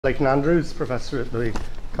Leighton Andrews, Professor at the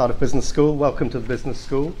Cardiff Business School. Welcome to the Business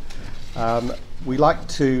School. We like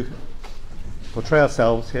to portray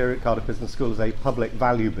ourselves here at Cardiff Business School as a public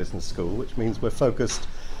value business school, which means we're focused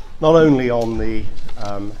not only on the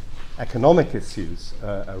economic issues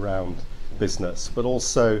around business, but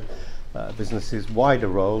also business's wider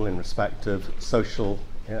role in respect of social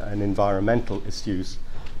and environmental issues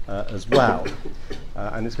as well.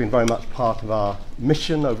 And it's been very much part of our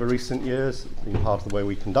mission over recent years. It's been part of the way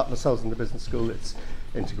we conduct ourselves in the business school. It's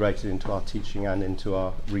integrated into our teaching and into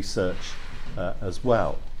our research as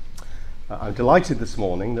well. I'm delighted this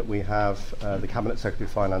morning that we have the Cabinet Secretary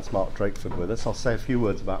of Finance, Mark Drakeford, with us. I'll say a few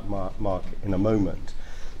words about Mark in a moment.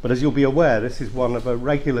 But as you'll be aware, this is one of a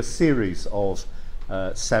regular series of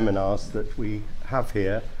seminars that we have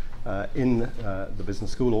here in the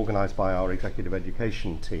business school, organised by our executive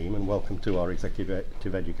education team, and welcome to our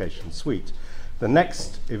executive education suite. The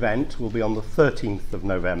next event will be on the 13th of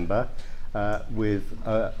November with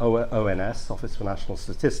ONS, Office for National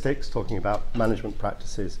Statistics, talking about management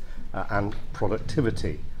practices and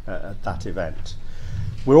productivity at that event.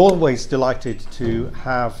 We're always delighted to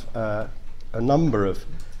have a number of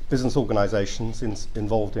business organisations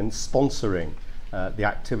involved in sponsoring the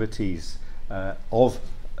activities of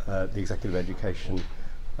the executive education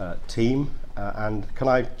team. And can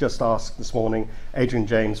I just ask this morning Adrian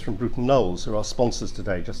James from Bruton Knowles, who are our sponsors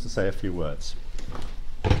today, just to say a few words.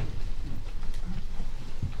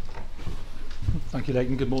 Thank you,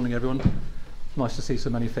 Leighton. Good morning, everyone. Nice to see so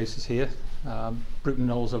many faces here. Bruton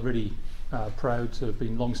Knowles are really proud to have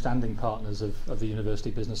been long-standing partners of the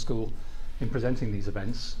University Business School in presenting these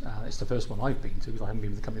events. It's the first one I've been to, because I haven't been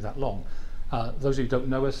with the company that long. Those of you who don't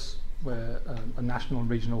know us, we're a national and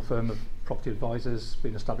regional firm of property advisors,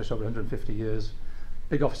 been established over 150 years,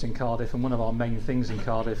 big office in Cardiff, and one of our main things in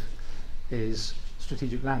Cardiff is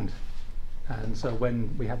strategic land. And so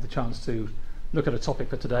when we had the chance to look at a topic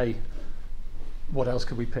for today, what else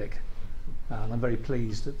could we pick? And I'm very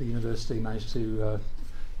pleased that the university managed to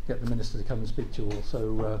get the Minister to come and speak to you all.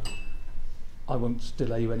 So I won't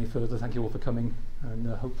delay you any further. Thank you all for coming, and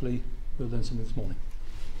hopefully we'll learn something this morning.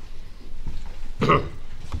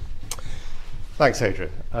 Thanks,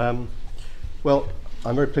 Adrian. Well,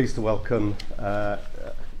 I'm very pleased to welcome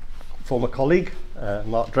former colleague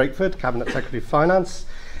Mark Drakeford, Cabinet Secretary of Finance,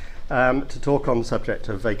 to talk on the subject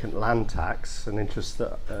of vacant land tax, an interest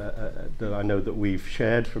that I know that we've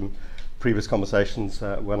shared from previous conversations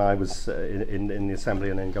when I was in the Assembly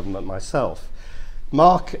and in government myself.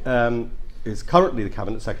 Mark is currently the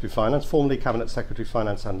Cabinet Secretary of Finance, formerly Cabinet Secretary of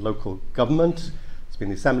Finance and Local Government. Been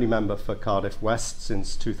the Assembly member for Cardiff West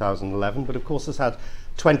since 2011, but of course has had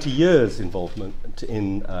 20 years involvement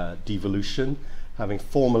in devolution, having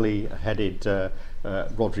formerly headed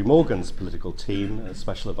Rhodri Morgan's political team as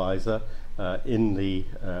Special Advisor in the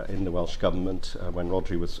Welsh Government when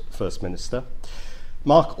Rhodri was First Minister.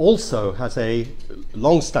 Mark also has a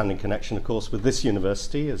long-standing connection, of course, with this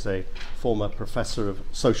university as a former Professor of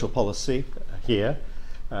Social Policy here,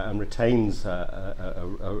 and retains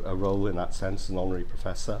a role in that sense, an honorary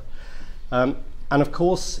professor. And of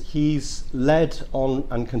course, he's led on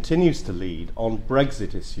and continues to lead on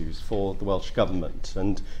Brexit issues for the Welsh Government.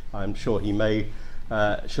 And I'm sure he may,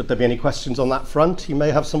 should there be any questions on that front, he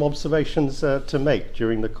may have some observations to make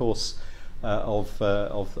during the course of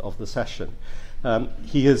the session.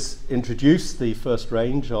 He has introduced the first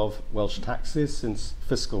range of Welsh taxes since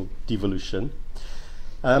fiscal devolution.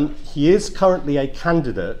 He is currently a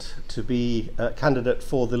candidate to be a candidate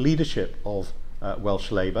for the leadership of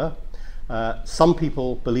Welsh Labour. Some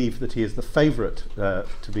people believe that he is the favourite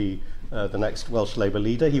to be the next Welsh Labour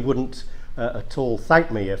leader. He wouldn't at all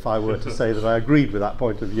thank me if I were to say that I agreed with that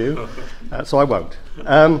point of view, so I won't.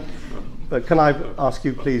 But can I ask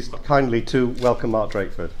you please kindly to welcome Mark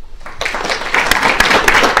Drakeford.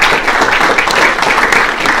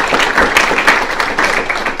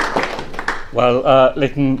 Wel,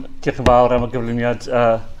 Leighton, diolch yn fawr am y gyflwyniad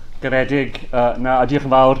garedig. Diolch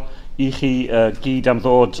yn fawr I chi gyd am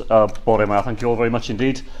ddod bore yma. Thank you all very much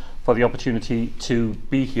indeed for the opportunity to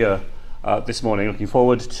be here this morning. Looking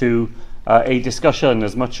forward to a discussion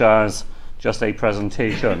as much as just a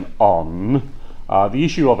presentation on the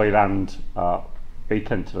issue of a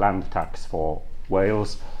vacant land tax for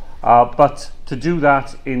Wales. But to do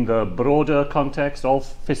that in the broader context of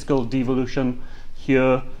fiscal devolution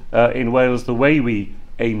here in Wales, the way we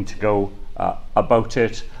aim to go about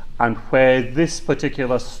it, and where this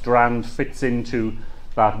particular strand fits into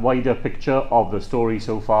that wider picture of the story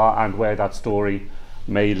so far, and where that story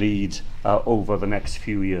may lead over the next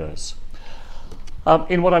few years.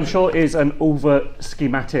 In what I'm sure is an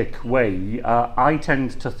over-schematic way, I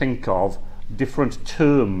tend to think of different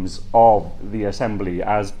terms of the Assembly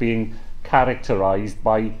as being characterised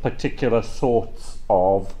by particular sorts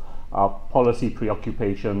of policy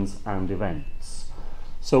preoccupations and events.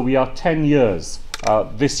 So we are 10 years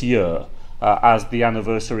this year as the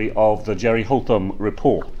anniversary of the Jerry Hotham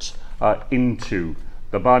report into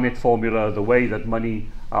the Barnett formula, the way that money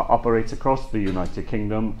operates across the United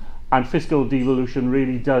Kingdom, and fiscal devolution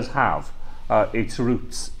really does have its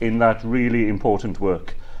roots in that really important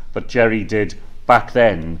work that Jerry did back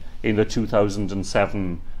then in the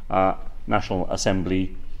 2007 National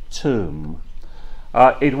Assembly term.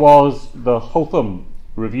 It was the Hotham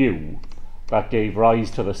Review that gave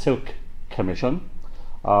rise to the Silk Commission,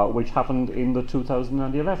 which happened in the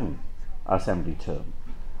 2011 Assembly term.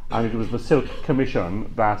 And it was the Silk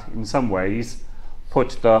Commission that, in some ways,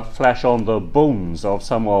 put the flesh on the bones of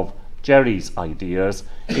some of Jerry's ideas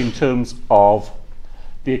in terms of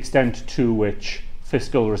the extent to which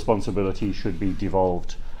fiscal responsibility should be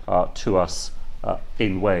devolved to us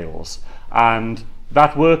in Wales. And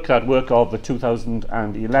that work of the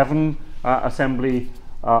 2011 Assembly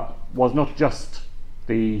was not just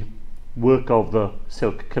the work of the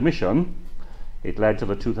Silk Commission. It led to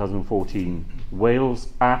the 2014 Wales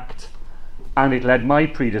Act, and it led my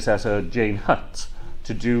predecessor, Jane Hutt,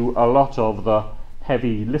 to do a lot of the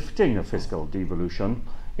heavy lifting of fiscal devolution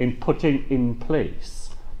in putting in place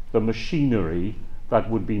the machinery that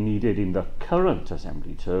would be needed in the current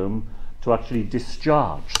Assembly term to actually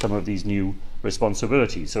discharge some of these new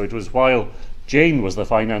responsibilities. So it was while Jane was the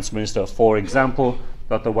Finance Minister, for example,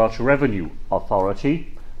 that the Welsh Revenue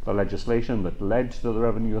Authority, the legislation that led to the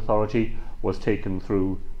Revenue Authority, was taken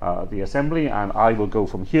through the Assembly, and I will go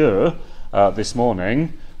from here this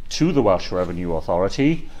morning to the Welsh Revenue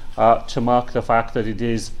Authority to mark the fact that it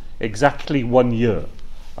is exactly 1 year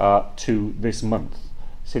to this month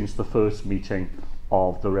since the first meeting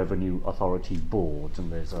of the Revenue Authority Board.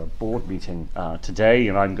 And there's a board meeting today,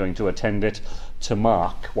 and I'm going to attend it to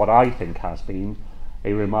mark what I think has been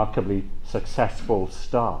a remarkably successful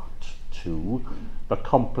start to the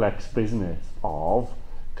complex business of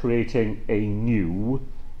creating a new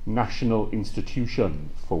national institution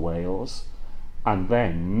for Wales, and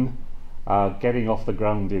then getting off the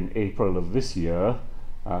ground in April of this year,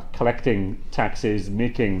 collecting taxes,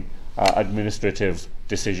 making administrative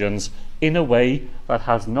decisions in a way that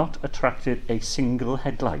has not attracted a single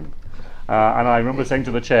headline. And I remember saying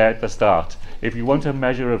to the chair at the start, if you want a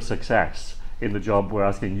measure of success in the job we're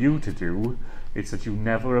asking you to do, it's that you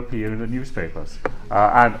never appear in the newspapers.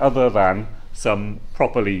 And other than some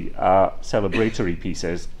properly celebratory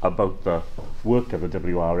pieces about the work of the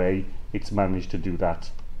WRA, it's managed to do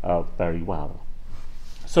that very well.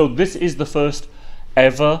 So this is the first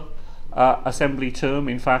ever Assembly term.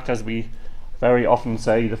 In fact, as we very often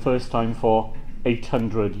say, the first time for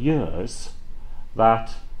 800 years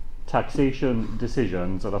that taxation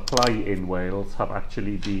decisions that apply in Wales have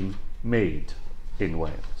actually been made in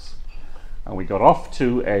Wales. And we got off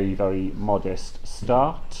to a very modest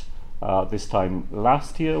start this time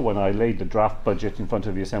last year when I laid the draft budget in front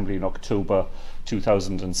of the Assembly in October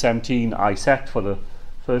 2017. I set for the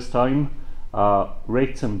first time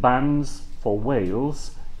rates and bands for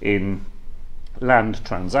Wales in land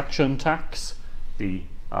transaction tax, the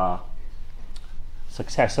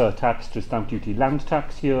successor tax to stamp duty land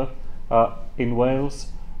tax here in Wales.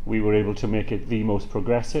 We were able to make it the most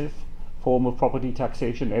progressive form of property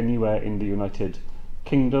taxation anywhere in the United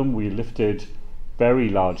Kingdom. We lifted very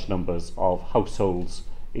large numbers of households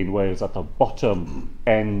in Wales at the bottom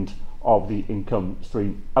end of the income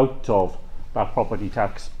stream out of that property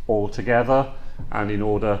tax altogether, and in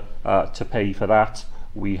order to pay for that,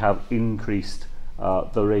 we have increased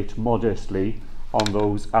the rate modestly on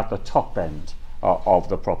those at the top end of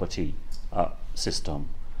the property system.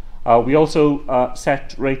 We also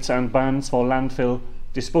set rates and bands for landfill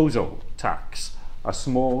disposal tax, a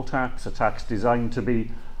small tax, a tax designed to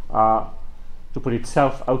be to put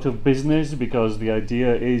itself out of business, because the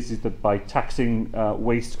idea is that by taxing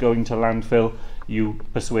waste going to landfill, you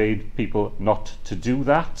persuade people not to do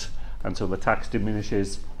that, and so the tax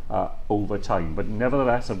diminishes over time. But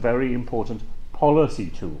nevertheless, a very important policy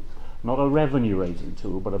tool, not a revenue raising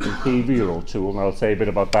tool, but a behavioural tool, and I'll say a bit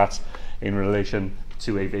about that in relation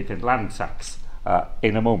to a vacant land tax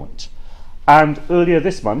in a moment. And earlier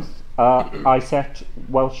this month, I set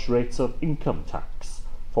Welsh rates of income tax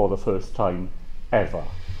for the first time ever,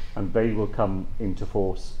 and they will come into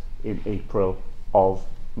force in April of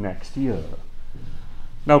next year.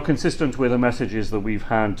 Now, consistent with the messages that we've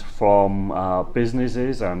had from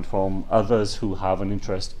businesses and from others who have an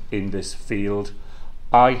interest in this field,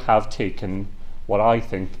 I have taken what I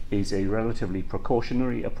think is a relatively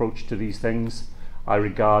precautionary approach to these things. I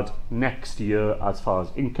regard next year, as far as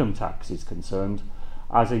income tax is concerned,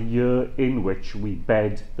 as a year in which we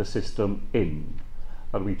bed the system in,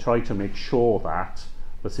 and we try to make sure that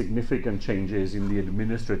the significant changes in the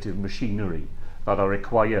administrative machinery that are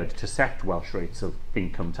required to set Welsh rates of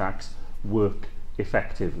income tax work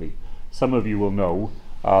effectively. Some of you will know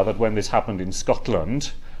that when this happened in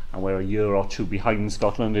Scotland, and we're a year or two behind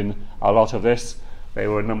Scotland in a lot of this,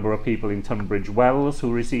 there were a number of people in Tunbridge Wells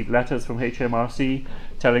who received letters from HMRC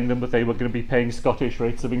telling them that they were going to be paying Scottish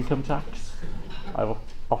rates of income tax. I've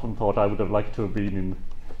often thought I would have liked to have been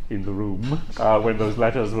in the room when those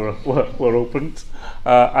letters were opened,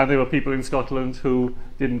 and there were people in Scotland who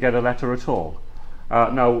didn't get a letter at all.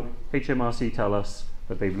 Now, HMRC tell us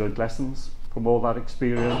that they've learned lessons from all that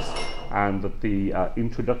experience, and that the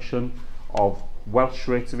introduction of Welsh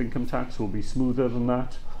rates of income tax will be smoother than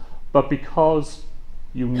that. But because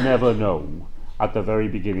you never know at the very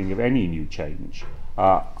beginning of any new change,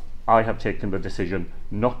 I have taken the decision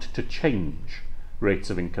not to change rates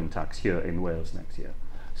of income tax here in Wales next year.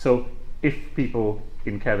 So if people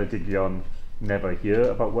in Ceredigion never hear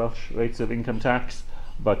about Welsh rates of income tax,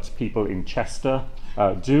 but people in Chester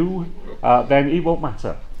do, then it won't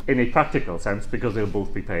matter in a practical sense, because they'll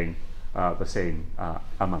both be paying the same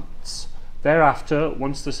amounts. Thereafter,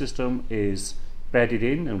 once the system is bedded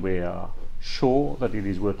in and we are sure that it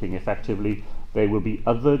is working effectively, there will be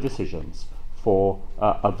other decisions for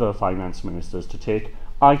other finance ministers to take,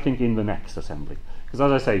 I think, in the next Assembly. Because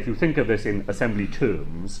as I say, if you think of this in Assembly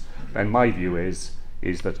terms, then my view is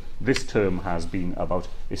that this term has been about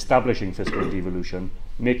establishing fiscal devolution,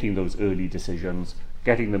 making those early decisions,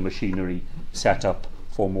 getting the machinery set up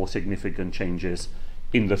for more significant changes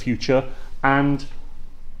in the future, and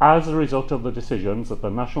as a result of the decisions that the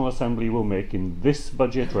National Assembly will make in this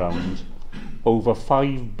budget round, over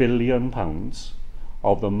 £5 billion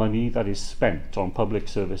of the money that is spent on public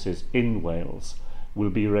services in Wales will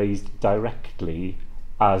be raised directly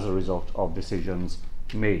as a result of decisions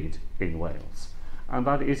made in Wales. And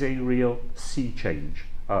that is a real sea change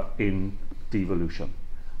in devolution.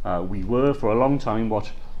 We were for a long time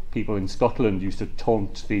what people in Scotland used to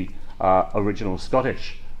taunt the original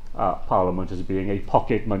Scottish Parliament as being a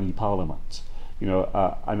pocket money parliament. You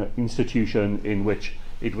know, an institution in which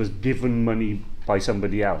it was given money by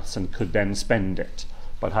somebody else and could then spend it,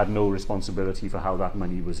 but had no responsibility for how that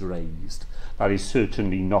money was raised. That is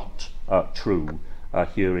certainly not true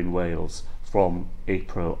here in Wales from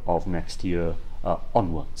April of next year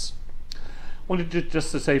onwards. I wanted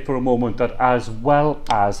just to say for a moment that as well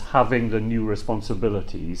as having the new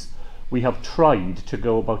responsibilities, we have tried to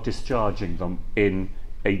go about discharging them in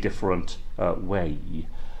a different way.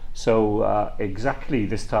 So exactly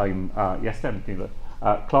this time yesterday,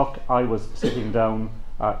 clock, I was sitting down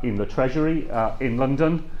in the Treasury in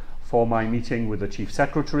London for my meeting with the Chief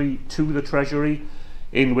Secretary to the Treasury,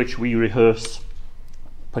 in which we rehearse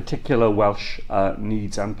particular Welsh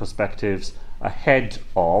needs and perspectives ahead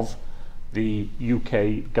of the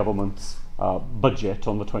UK government's budget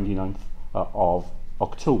on the 29th of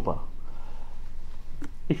October.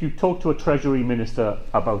 If you talk to a Treasury Minister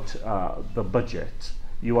about the budget,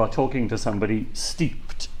 you are talking to somebody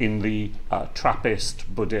steeped in the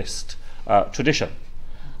Trappist Buddhist tradition.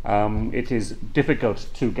 It is difficult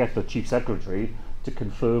to get the Chief Secretary to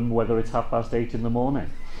confirm whether it's 8:30 in the morning,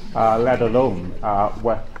 let alone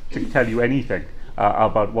to tell you anything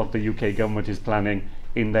about what the UK government is planning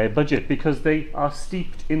in their budget, because they are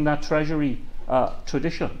steeped in that Treasury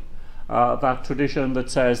tradition. That tradition that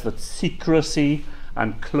says that secrecy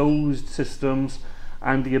and closed systems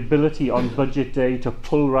and the ability on budget day to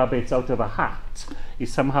pull rabbits out of a hat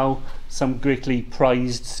is somehow some greatly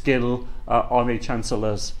prized skill on a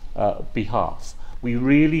Chancellor's behalf. We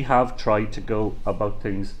really have tried to go about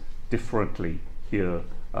things differently here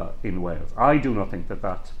in Wales. I do not think that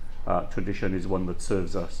that tradition is one that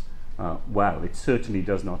serves us well. It certainly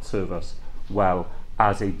does not serve us well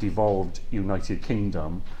as a devolved United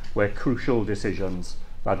Kingdom, where crucial decisions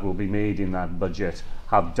that will be made in that budget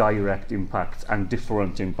have direct impacts and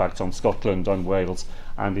different impacts on Scotland, on Wales,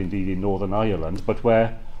 and indeed in Northern Ireland, but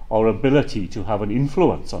where our ability to have an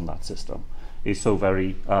influence on that system is so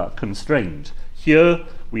very constrained. Here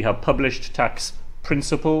we have published tax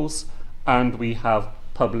principles, and we have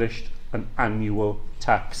published an annual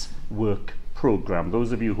tax work programme.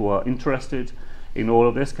 Those of you who are interested in all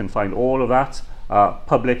of this can find all of that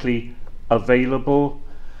publicly available.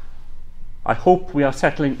 I hope we are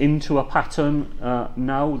settling into a pattern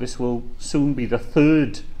now. This will soon be the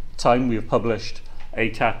third time we have published a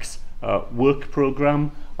tax work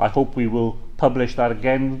programme. I hope we will publish that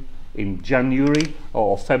again in January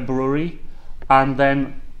or February, and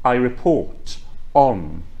then I report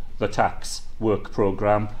on the tax work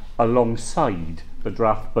programme alongside the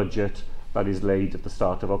draft budget that is laid at the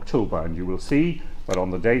start of October. And you will see that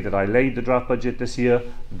on the day that I laid the draft budget this year,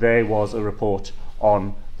 there was a report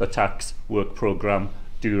on the tax work programme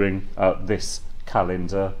during this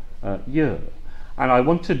calendar year. And I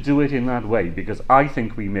want to do it in that way because I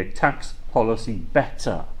think we make tax policy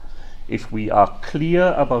better if we are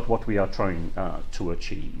clear about what we are trying to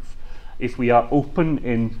achieve, if we are open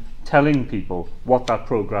in telling people what that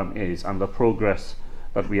programme is and the progress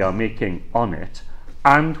that we are making on it,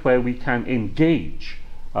 and where we can engage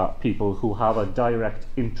people who have a direct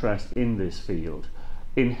interest in this field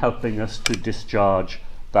in helping us to discharge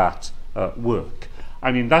that work.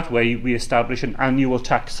 And in that way we establish an annual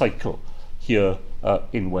tax cycle here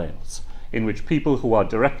in Wales, in which people who are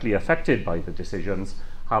directly affected by the decisions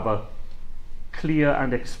have a clear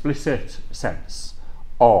and explicit sense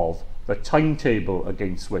of the timetable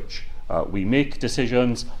against which we make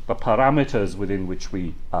decisions, the parameters within which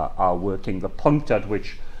we are working, the point at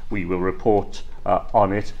which we will report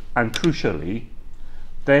on it, and crucially,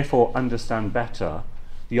 therefore understand better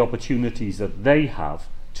the opportunities that they have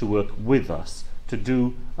to work with us to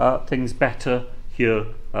do things better here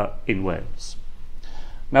in Wales.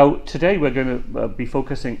 Now, today we're going to be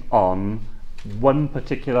focusing on one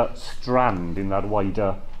particular strand in that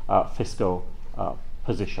wider fiscal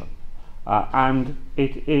position. And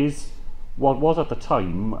it is what was at the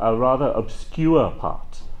time a rather obscure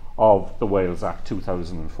part of the Wales Act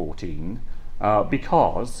 2014,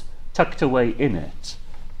 because tucked away in it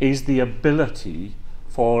is the ability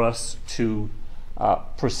for us to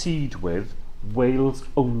proceed with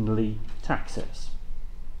Wales-only taxes.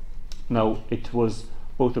 Now, it was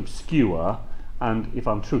both obscure and, if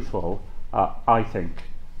I'm truthful, I think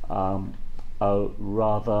a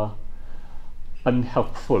rather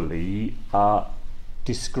unhelpfully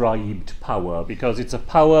described power, because it's a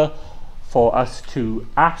power for us to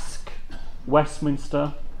ask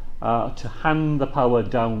Westminster to hand the power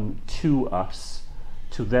down to us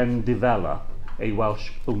to then develop a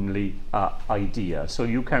Welsh-only idea. So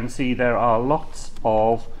you can see there are lots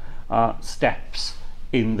of steps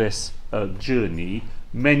in this journey,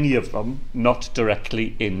 many of them not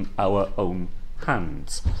directly in our own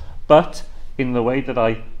hands, but in the way that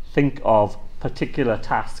I think of particular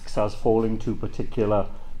tasks as falling to particular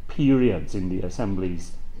periods in the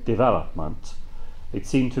Assembly's development. It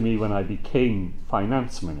seemed to me when I became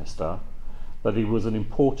Finance Minister that it was an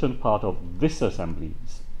important part of this Assembly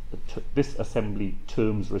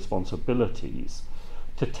term's responsibilities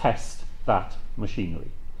to test that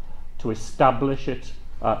machinery, to establish it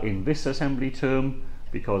in this Assembly term,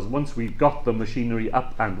 because once we've got the machinery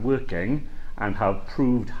up and working and have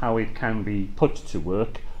proved how it can be put to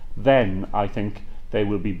work, then I think there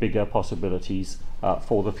will be bigger possibilities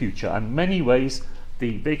for the future. And in many ways,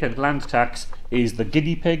 the vacant land tax is the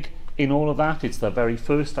guinea pig in all of that. It's the very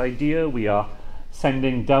first idea. We are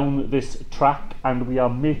sending down this track and we are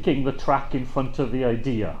making the track in front of the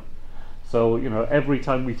idea. So, you know, every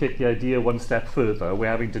time we take the idea one step further, we're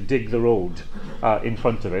having to dig the road in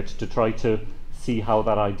front of it to try to see how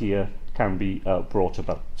that idea can be brought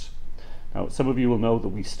about. Now, some of you will know that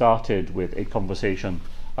we started with a conversation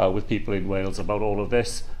with people in Wales about all of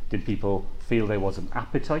this. Did people feel there was an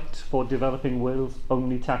appetite for developing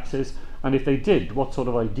Wales-only taxes? And if they did, what sort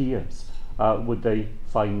of ideas would they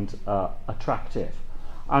find attractive?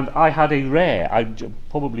 And I had a rare,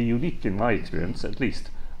 probably unique in my experience at least,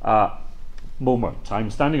 moment. I'm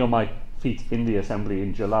standing on my feet in the Assembly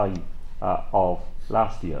in July of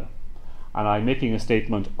last year, and I'm making a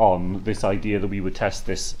statement on this idea that we would test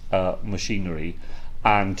this machinery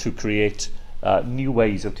and to create new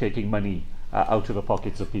ways of taking money out of the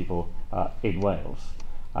pockets of people in Wales.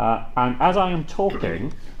 And as I am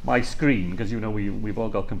talking, my screen, because you know we've all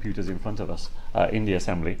got computers in front of us in the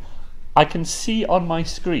Assembly, I can see on my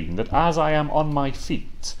screen that as I am on my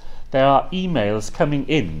feet, there are emails coming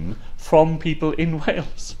in from people in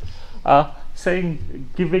Wales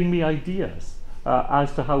giving me ideas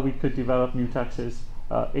as to how we could develop new taxes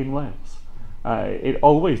in Wales. It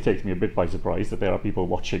always takes me a bit by surprise that there are people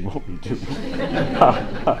watching what we do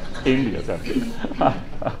in the Assembly.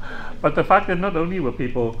 But the fact that not only were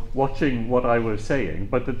people watching what I was saying,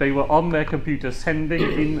 but that they were on their computers sending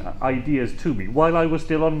in ideas to me while I was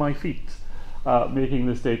still on my feet making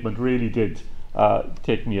the statement really did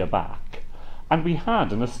take me aback. And we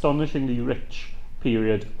had an astonishingly rich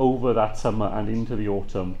period over that summer and into the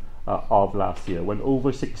autumn of last year, when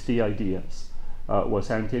over 60 ideas were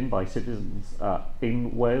sent in by citizens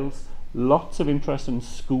in Wales. Lots of interest in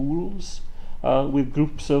schools, with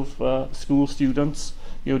groups of school students,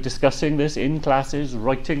 discussing this in classes,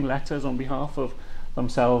 writing letters on behalf of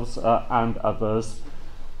themselves and others.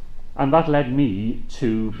 And that led me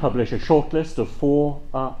to publish a shortlist of 4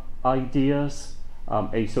 ideas,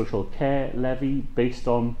 a social care levy based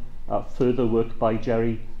on further work by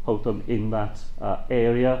Jerry Hotham in that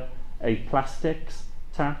area, a plastics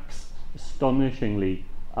tax, astonishingly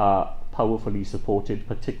powerfully supported,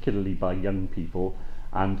 particularly by young people.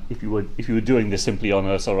 And if you were doing this simply on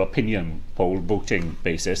a sort of opinion poll voting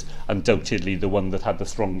basis, undoubtedly the one that had the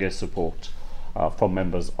strongest support from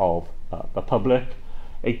members of the public.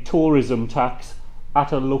 A tourism tax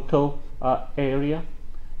at a local area,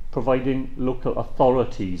 providing local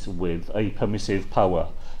authorities with a permissive power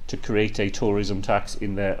to create a tourism tax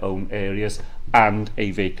in their own areas, and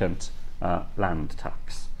a vacant land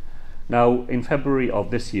tax. Now, in February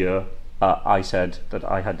of this year, I said that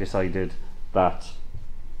I had decided that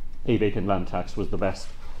a vacant land tax was the best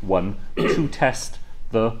one to test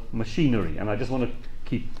the machinery. And I just want to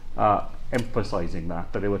keep emphasising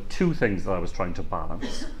that there were 2 things that I was trying to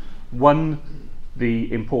balance. One,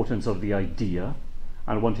 the importance of the idea,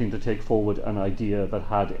 and wanting to take forward an idea that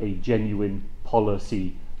had a genuine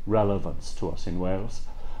policy relevance to us in Wales,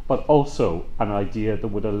 but also an idea that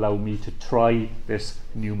would allow me to try this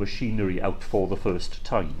new machinery out for the first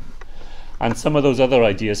time. And some of those other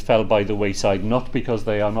ideas fell by the wayside, not because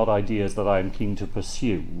they are not ideas that I am keen to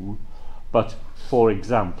pursue, but, for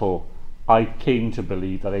example, I came to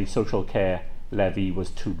believe that a social care levy was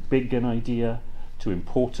too big an idea, too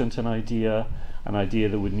important an idea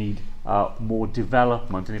that would need more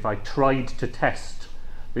development. And if I tried to test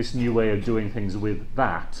this new way of doing things with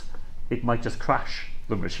that, it might just crash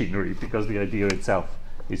the machinery because the idea itself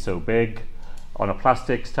is so big. On a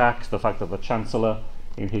plastics tax, the fact that the Chancellor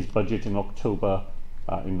in his budget in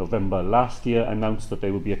November last year announced that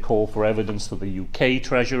there would be a call for evidence to the UK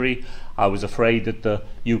Treasury. I was afraid that the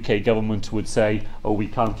UK government would say, oh, we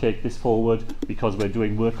can't take this forward because we're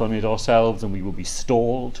doing work on it ourselves, and we will be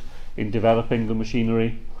stalled in developing the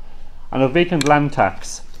machinery. And a vacant land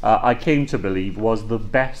tax, I came to believe, was the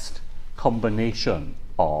best combination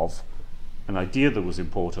of an idea that was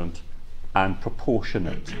important and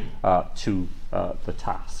proportionate to the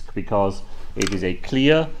task, because it is a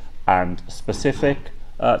clear and specific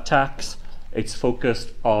tax. It's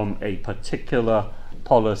focused on a particular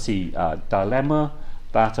policy dilemma,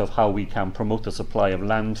 that of how we can promote the supply of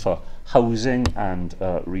land for housing and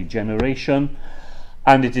regeneration.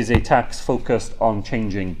 And it is a tax focused on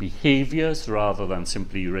changing behaviours rather than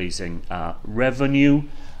simply raising revenue.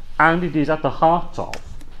 And it is at the heart of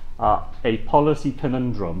a policy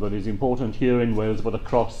conundrum that is important here in Wales but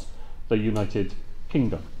across the United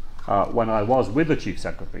Kingdom. When I was with the Chief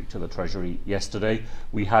Secretary to the Treasury yesterday,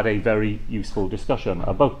 we had a very useful discussion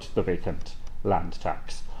about the vacant land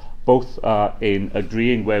tax, both in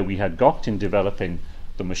agreeing where we had got in developing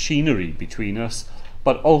the machinery between us,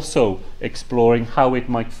 but also exploring how it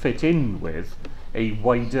might fit in with a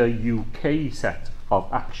wider UK set of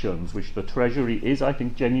actions, which the Treasury is, I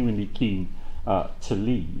think, genuinely keen to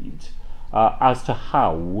lead, as to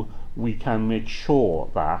how we can make sure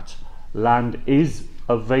that land is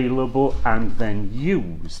available and then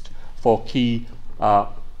used for key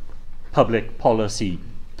public policy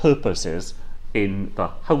purposes in the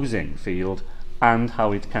housing field, and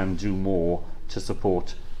how it can do more to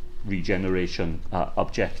support regeneration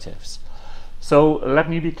objectives. So let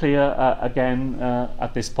me be clear again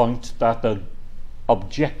at this point that the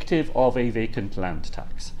objective of a vacant land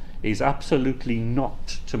tax is absolutely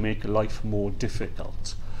not to make life more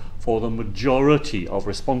difficult for the majority of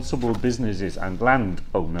responsible businesses and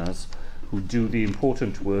landowners who do the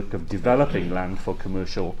important work of developing land for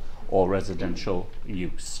commercial or residential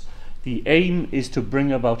use. The aim is to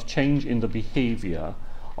bring about change in the behaviour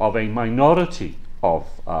of a minority of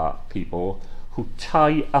people who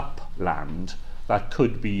tie up land that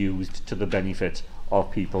could be used to the benefit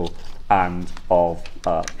of people and of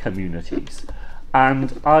communities.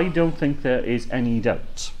 And I don't think there is any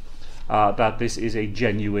doubt that this is a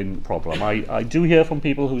genuine problem. I do hear from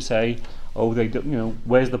people who say, oh,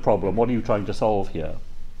 where's the problem? What are you trying to solve here?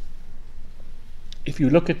 If you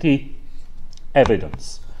look at the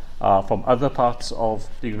evidence from other parts of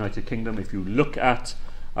the United Kingdom, if you look at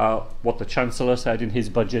what the Chancellor said in his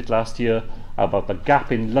budget last year about the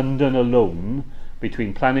gap in London alone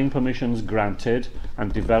between planning permissions granted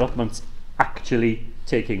and developments actually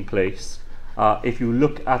taking place, if you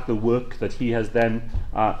look at the work that he has then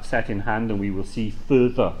set in hand, and we will see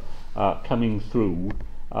further coming through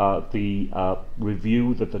the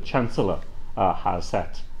review that the Chancellor has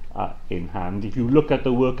set in hand, if you look at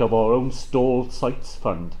the work of our own stalled sites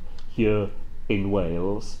fund here in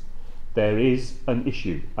Wales, there is an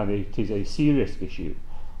issue, and it is a serious issue,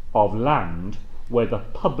 of land where the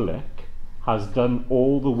public has done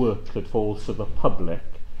all the work that falls to the public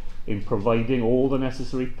in providing all the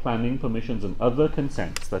necessary planning permissions and other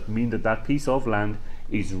consents that mean that that piece of land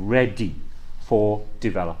is ready for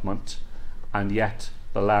development, and yet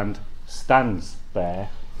the land stands there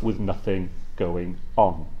with nothing going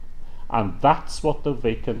on. And that's what the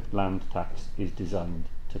vacant land tax is designed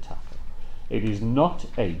to tackle. It is not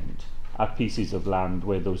aimed at pieces of land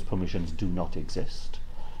where those permissions do not exist.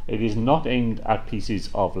 It is not aimed at pieces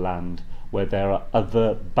of land where there are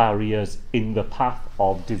other barriers in the path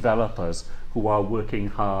of developers who are working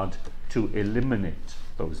hard to eliminate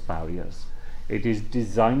those barriers. It is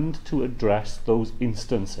designed to address those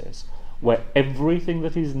instances where everything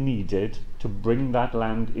that is needed to bring that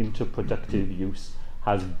land into productive use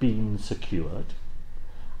has been secured,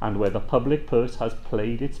 and where the public purse has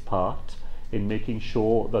played its part in making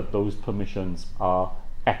sure that those permissions are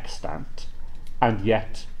extant, and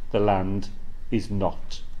yet the land is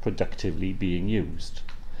not productively being used.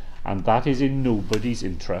 And that is in nobody's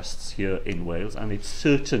interests here in Wales, and it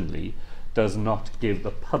certainly does not give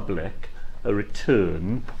the public a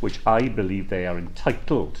return which I believe they are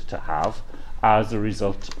entitled to have as a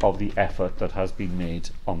result of the effort that has been made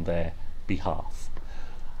on their behalf.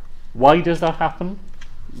 Why does that happen?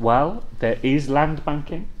 Well, there is land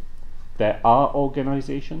banking. There are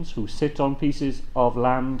organisations who sit on pieces of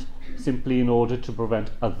land simply in order to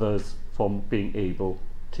prevent others from being able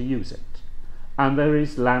to use it. And there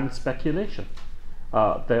is land speculation.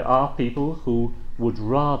 There are people who would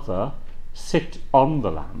rather sit on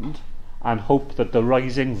the land and hope that the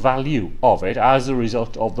rising value of it as a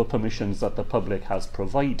result of the permissions that the public has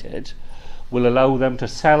provided will allow them to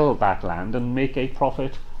sell that land and make a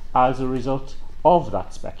profit as a result of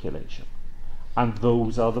that speculation. And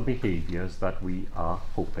those are the behaviours that we are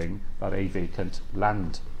hoping that a vacant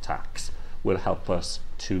land tax will help us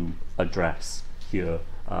to address here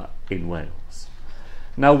in Wales.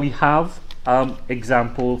 Now, we have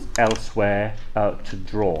examples elsewhere to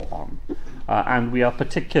draw on, and we are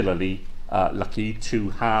particularly lucky to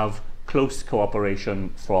have close cooperation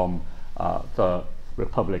from the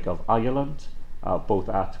Republic of Ireland, both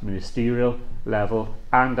at ministerial level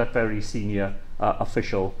and at very senior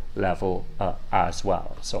official level as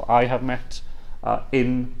well. So I have met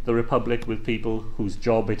in the Republic with people whose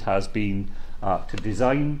job it has been to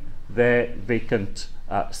design their vacant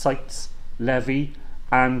sites levy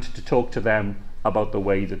and to talk to them about the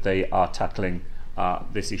way that they are tackling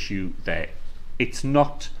this issue there. It's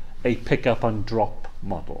not a pick up and drop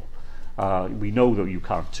model. We know that you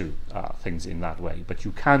can't do things in that way, but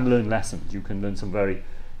you can learn lessons. You can learn some very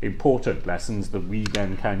important lessons that we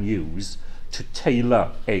then can use to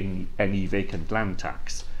tailor any vacant land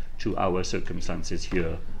tax to our circumstances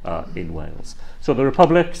here in Wales. So the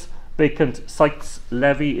Republic's vacant sites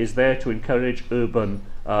levy is there to encourage urban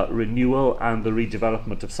renewal and the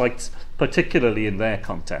redevelopment of sites, particularly in their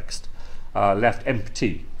context, left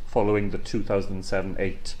empty following the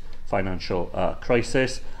 2007-8 financial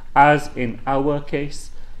crisis. As in our case,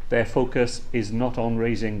 their focus is not on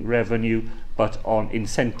raising revenue, but on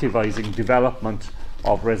incentivising development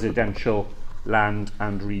of residential land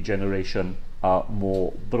and regeneration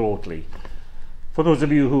more broadly. For those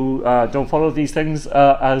of you who don't follow these things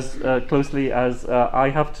as closely as I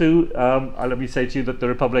have to, let me say to you that the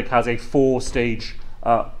Republic has a 4-stage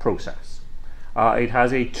process. It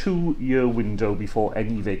has a 2-year window before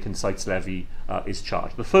any vacant sites levy is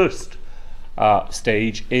charged. The first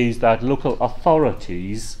stage is that local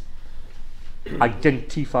authorities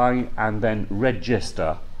identify and then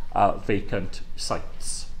register vacant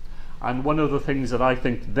sites. And one of the things that I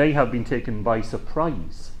think they have been taken by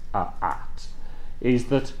surprise at is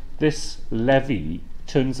that this levy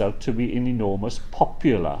turns out to be an enormous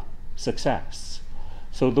popular success.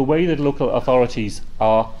 So the way that local authorities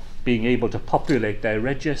are being able to populate their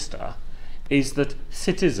register is that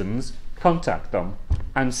citizens contact them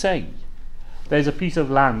and say, there's a piece of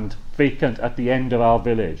land vacant at the end of our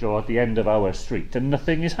village or at the end of our street, and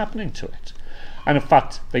nothing is happening to it. And in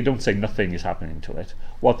fact, they don't say nothing is happening to it.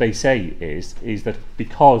 What they say is that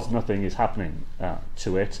because nothing is happening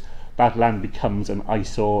to it, that land becomes an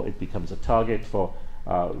eyesore, it becomes a target for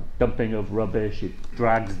dumping of rubbish, it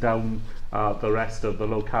drags down the rest of the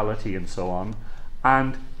locality and so on.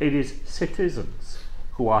 And it is citizens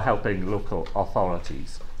who are helping local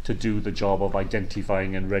authorities to do the job of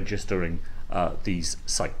identifying and registering these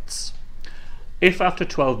sites. If after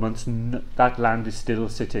 12 months that land is still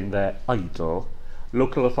sitting there idle,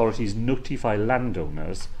 local authorities notify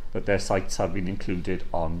landowners that their sites have been included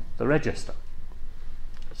on the register.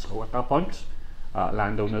 So at that point,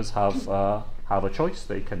 landowners have a choice.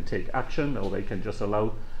 They can take action, or they can just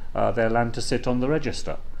allow their land to sit on the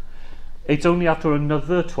register. It's only after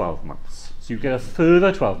another 12 months, so you get a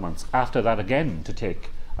further 12 months after that again to take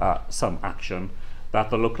some action, that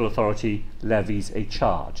the local authority levies a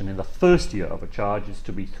charge, and in the first year of a charge it's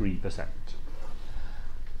to be 3%.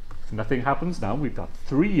 If nothing happens now, we've got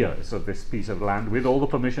 3 years of this piece of land with all the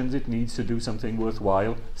permissions it needs to do something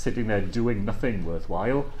worthwhile, sitting there doing nothing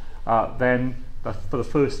worthwhile, then for the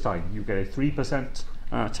first time you get a 3%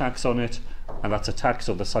 tax on it, and that's a tax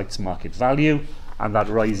of the site's market value, and that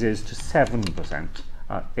rises to 7%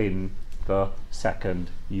 in the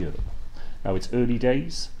second year. Now, it's early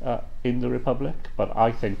days in the Republic, but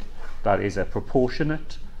I think that is a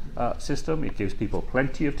proportionate system. It gives people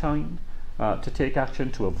plenty of time to take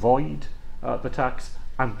action to avoid the tax,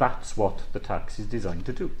 and that's what the tax is designed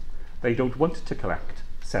to do. They don't want to collect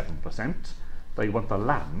 7%, they want the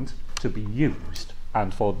land to be used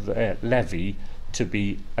and for their levy to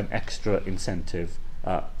be an extra incentive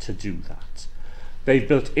to do that. They've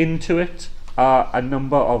built into it a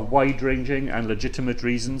number of wide-ranging and legitimate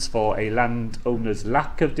reasons for a landowner's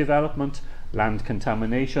lack of development, land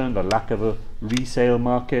contamination, the lack of a resale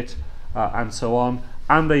market, and so on.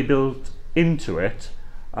 And they built into it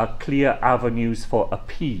clear avenues for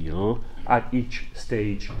appeal at each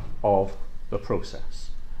stage of the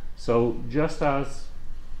process. So just as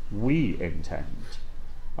we intend,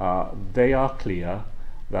 they are clear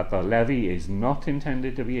that the levy is not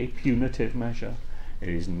intended to be a punitive measure. It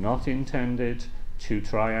is not intended to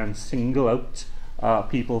try and single out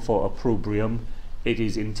people for opprobrium. It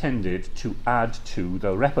is intended to add to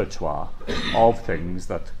the repertoire of things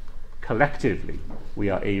that collectively we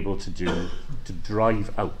are able to do to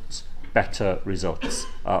drive out better results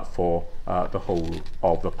for the whole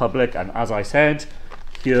of the public. And as I said,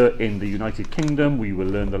 here in the United Kingdom, we will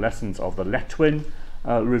learn the lessons of the Letwin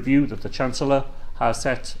review that the Chancellor has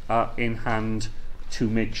set in hand to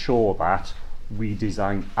make sure that we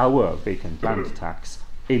design our vacant land tax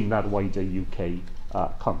in that wider UK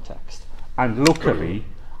context. And locally,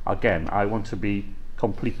 again, I want to be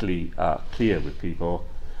completely clear with people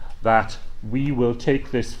that we will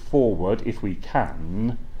take this forward, if we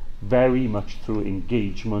can, very much through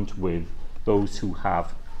engagement with those who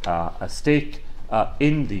have a stake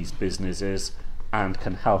in these businesses and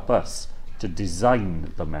can help us to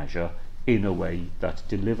design the measure in a way that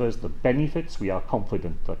delivers the benefits we are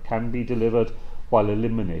confident that can be delivered while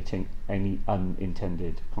eliminating any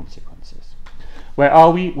unintended consequences. Where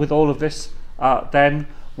are we with all of this then?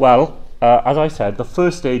 Well, as I said, the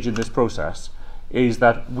first stage in this process is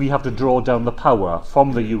that we have to draw down the power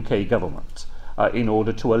from the UK government in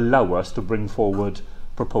order to allow us to bring forward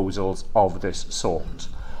proposals of this sort.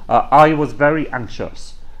 I was very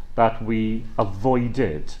anxious that we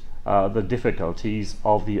avoided the difficulties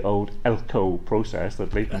of the old ELCO process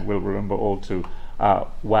that Leighton will remember all too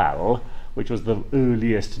well, which was the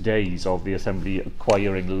earliest days of the Assembly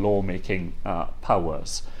acquiring lawmaking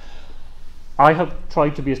powers. I have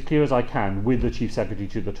tried to be as clear as I can with the Chief Secretary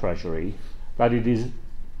to the Treasury that it is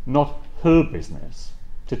not her business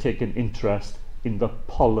to take an interest in the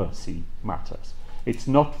policy matters. It's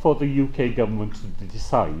not for the UK government to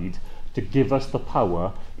decide to give us the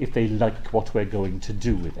power if they like what we're going to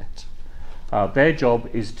do with it. Their job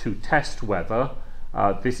is to test whether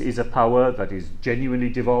this is a power that is genuinely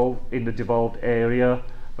devolved in the devolved area,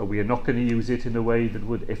 that we are not going to use it in a way that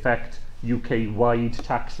would affect UK-wide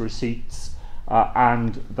tax receipts,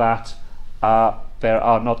 and that there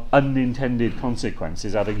are not unintended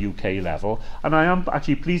consequences at a UK level. And I am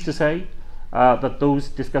actually pleased to say that those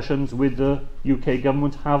discussions with the UK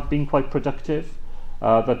government have been quite productive,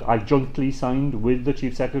 that I jointly signed with the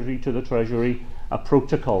Chief Secretary to the Treasury a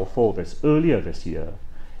protocol for this earlier this year,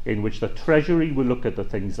 in which the Treasury will look at the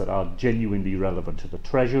things that are genuinely relevant to the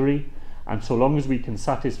Treasury, and so long as we can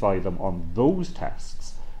satisfy them on those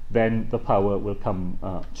tests, then the power will come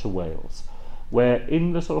to Wales. We're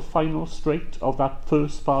in the sort of final straight of that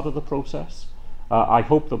first part of the process. I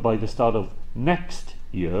hope that by the start of next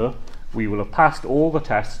year, we will have passed all the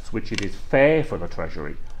tests which it is fair for the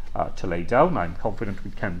Treasury to lay down. I'm confident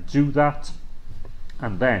we can do that.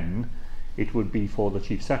 And then it would be for the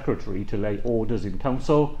Chief Secretary to lay orders in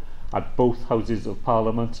Council at both Houses of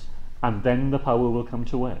Parliament, and then the power will come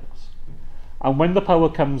to Wales. And when the power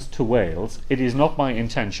comes to Wales, it is not my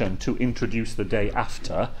intention to introduce the day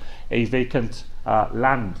after a vacant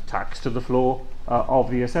land tax to the floor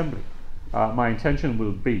of the Assembly. My intention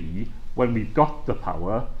will be, when we've got the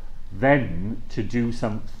power, then to do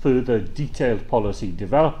some further detailed policy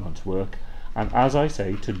development work, and as I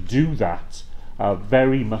say, to do that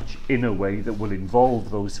very much in a way that will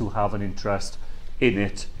involve those who have an interest in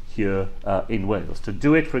it here in Wales. To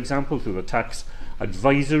do it, for example, through the tax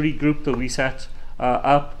advisory group that we set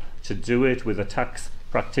up, to do it with a tax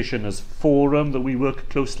practitioners forum that we work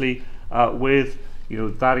closely with.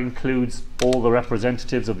 That includes all the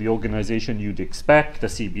representatives of the organisation you'd expect, the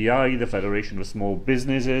CBI, the Federation of Small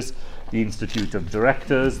Businesses, the Institute of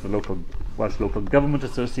Directors, the Welsh Local Government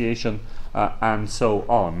Association, and so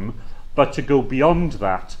on. But to go beyond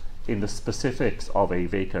that in the specifics of a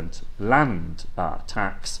vacant land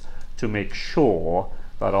tax, to make sure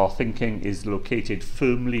that our thinking is located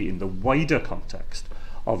firmly in the wider context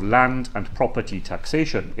of land and property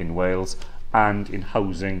taxation in Wales and in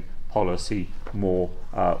housing policy more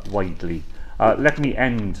widely. Let me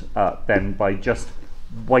end then by just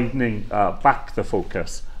widening back the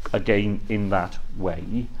focus again in that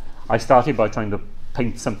way. I started by trying to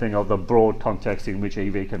paint something of the broad context in which a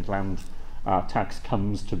vacant land tax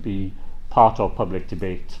comes to be part of public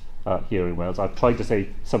debate here in Wales. I've tried to say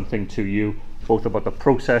something to you both about the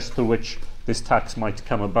process through which this tax might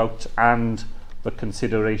come about and the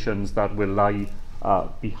considerations that will lie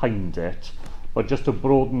behind it. But just to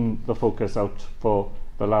broaden the focus out for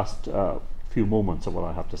the last few moments of what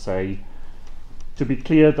I have to say, to be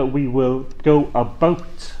clear that we will go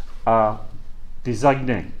about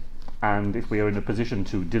designing, and if we are in a position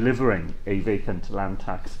to delivering a vacant land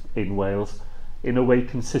tax in Wales in a way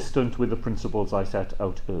consistent with the principles I set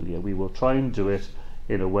out earlier. We will try and do it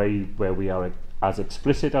in a way where we are as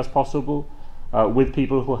explicit as possible with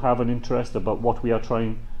people who have an interest about what we are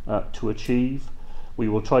trying to achieve. We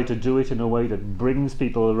will try to do it in a way that brings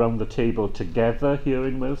people around the table together here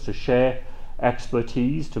in Wales to share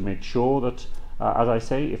expertise, to make sure that, as I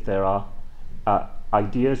say, if there are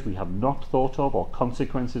ideas we have not thought of or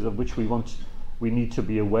consequences of which we need to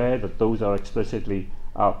be aware that those are explicitly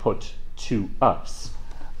put to us.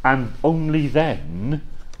 And only then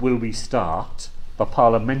will we start the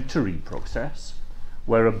parliamentary process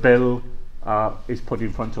where a bill is put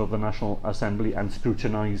in front of the National Assembly and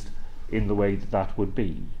scrutinised in the way that would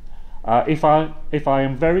be. If I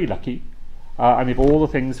am very lucky, and if all the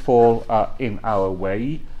things fall in our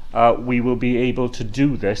way, we will be able to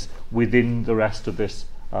do this within the rest of this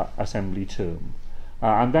Assembly term.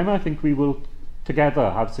 And then I think we will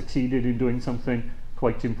together have succeeded in doing something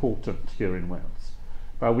quite important here in Wales.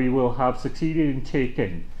 We will have succeeded in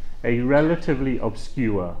taking a relatively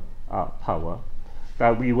obscure power,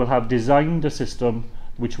 that we will have designed a system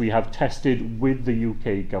which we have tested with the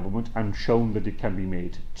UK government and shown that it can be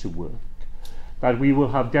made to work. That we will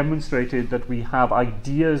have demonstrated that we have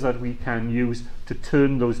ideas that we can use to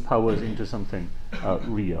turn those powers into something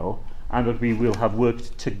real, and that we will have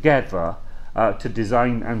worked together to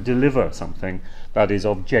design and deliver something that is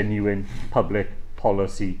of genuine public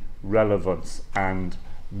policy relevance and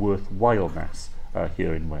worthwhileness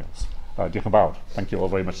here in Wales. Diolch yn fawr. Thank you all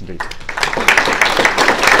very much indeed.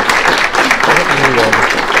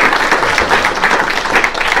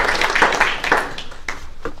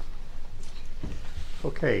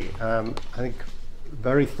 Okay, I think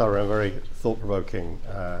very thorough, very thought-provoking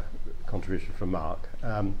contribution from Mark.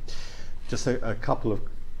 Just a couple of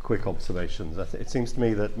quick observations. It seems to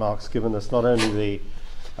me that Mark's given us not only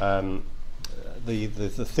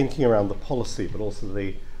the thinking around the policy, but also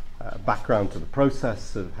the background to the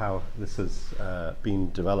process of how this has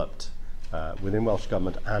been developed within Welsh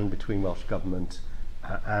Government and between Welsh Government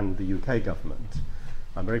and the UK Government.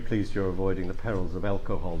 I'm very pleased you're avoiding the perils of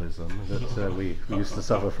alcoholism that we used to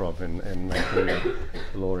suffer from in the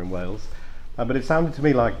law in Wales. But it sounded to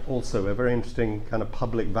me like also a very interesting kind of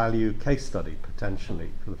public value case study potentially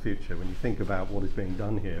for the future. When you think about what is being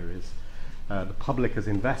done here is the public has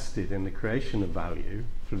invested in the creation of value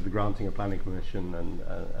through the granting of planning permission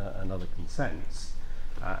and other consents.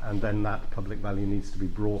 And then that public value needs to be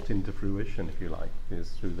brought into fruition, if you like, is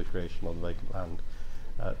through the creation of the vacant land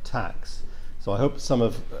tax. So I hope some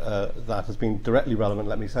of that has been directly relevant,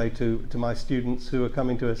 let me say, to my students who are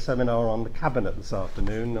coming to a seminar on the Cabinet this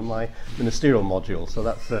afternoon and my ministerial module. So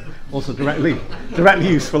that's also directly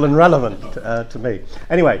useful and relevant to me.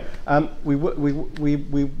 Anyway, we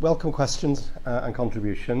welcome questions and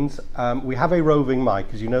contributions. We have a roving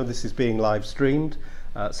mic, as you know this is being live streamed.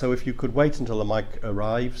 So if you could wait until the mic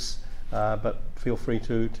arrives, but feel free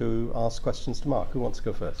to ask questions to Mark. Who wants to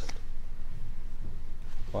go first?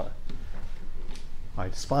 What? I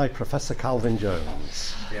spy Professor Calvin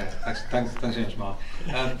Jones. Yeah, thanks very much, Mark.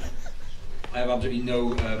 I have absolutely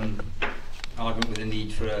no argument with the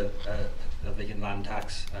need for a vacant land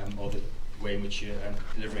tax or the way in which you're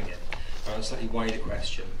delivering it. A slightly wider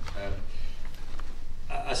question.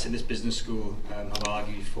 Us in this business school have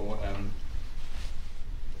argued for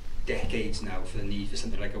decades now for the need for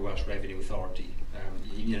something like a Welsh Revenue Authority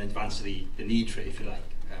even in advance of the need for it, if you like.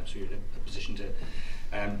 So we were in a position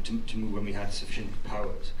to move when we had sufficient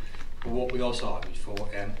powers. But what we also argued for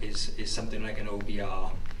is something like an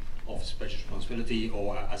OBR, Office of Budget Responsibility,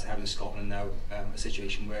 or as they have in Scotland now, a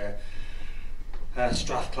situation where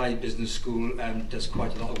Strathclyde Business School does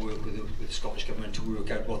quite a lot of work with the Scottish Government to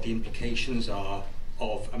work out what the implications are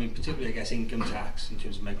of, I mean, particularly, I guess, income tax in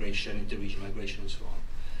terms of migration, interregional migration and so on.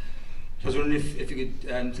 So I was wondering if you could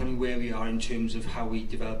tell me where we are in terms of how we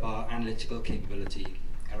develop our analytical capability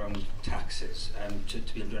around taxes, to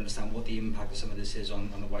be able to understand what the impact of some of this is on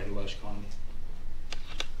the wider Welsh economy.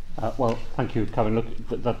 Well, thank you, Kevin. Look,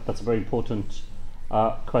 that's a very important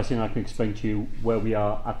question. I can explain to you where we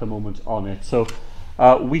are at the moment on it. So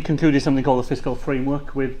we concluded something called the Fiscal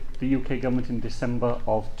Framework with the UK Government in December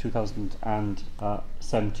of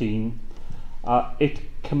 2017. It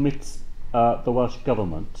commits the Welsh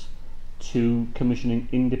Government to commissioning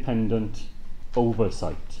independent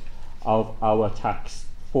oversight of our tax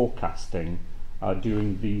forecasting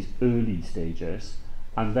during these early stages,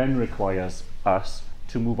 and then requires us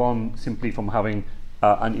to move on simply from having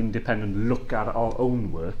an independent look at our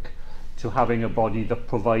own work to having a body that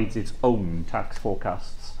provides its own tax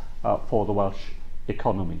forecasts for the Welsh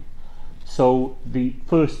economy. So the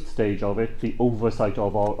first stage of it, the oversight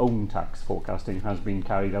of our own tax forecasting, has been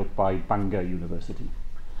carried out by Bangor University.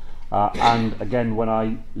 And again, when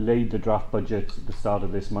I laid the draft budget at the start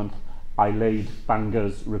of this month, I laid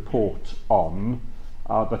Bangor's report on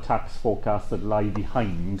the tax forecasts that lie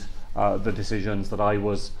behind the decisions that I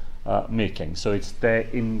was making. So it's their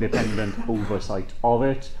independent oversight of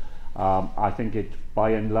it. I think it,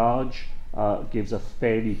 by and large, gives a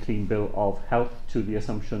fairly clean bill of health to the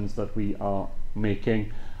assumptions that we are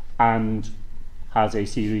making, and has a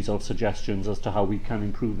series of suggestions as to how we can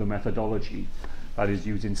improve the methodology that is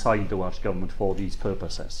used inside the Welsh Government for these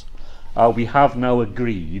purposes. We have now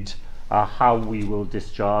agreed how we will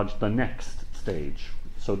discharge the next stage.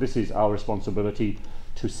 So this is our responsibility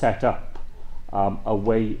to set up a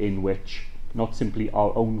way in which not simply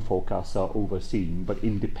our own forecasts are overseen, but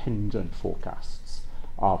independent forecasts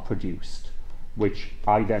are produced, which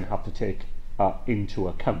I then have to take into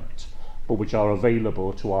account, but which are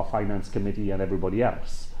available to our Finance Committee and everybody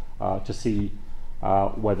else to see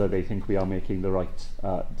whether they think we are making the right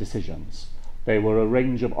decisions. There were a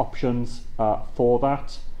range of options for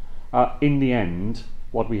that. In the end,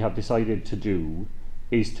 what we have decided to do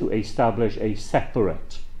is to establish a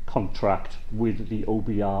separate contract with the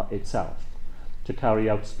OBR itself to carry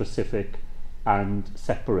out specific and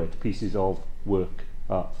separate pieces of work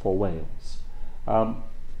for Wales.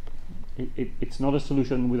 It's not a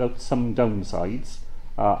solution without some downsides,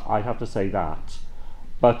 I have to say that,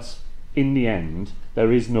 but in the end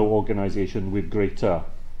there is no organisation with greater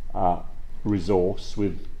resource,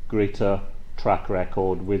 with greater track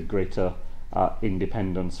record, with greater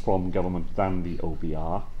independence from government than the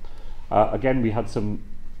OBR. Again, we had some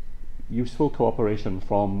useful cooperation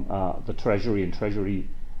from the Treasury and Treasury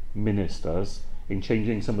ministers in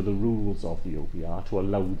changing some of the rules of the OBR to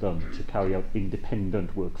allow them to carry out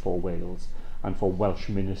independent work for Wales and for Welsh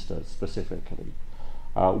ministers specifically.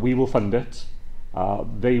 We will fund it.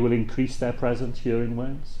 They will increase their presence here in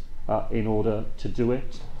Wales in order to do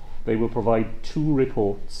it. They will provide 2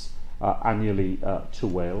 reports annually to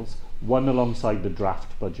Wales, one alongside the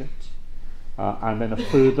draft budget, and then a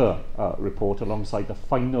further report alongside the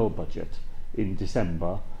final budget in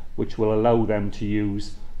December, which will allow them to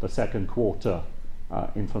use the second quarter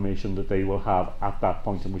information that they will have at that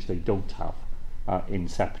point, in which they don't have in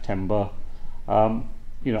September. I'm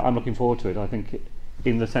looking forward to it. I think,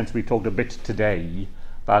 in the sense we talked a bit today,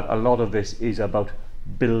 that a lot of this is about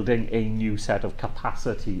building a new set of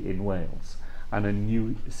capacity in Wales and a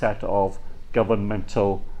new set of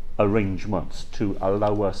governmental arrangements to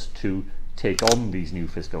allow us to take on these new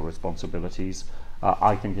fiscal responsibilities.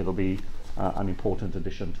 I think it'll be an important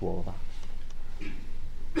addition to all of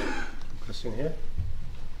that. Question here.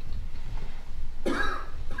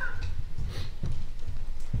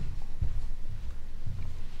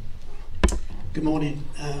 Good morning,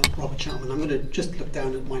 Robert Chapman. I'm going to just look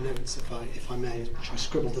down at my notes, if I may, which I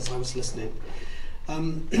scribbled as I was listening.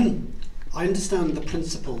 I understand the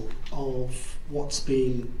principle of what's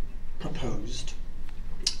been proposed,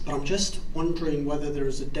 but I'm just wondering whether there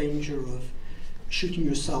is a danger of shooting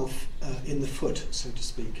yourself in the foot, so to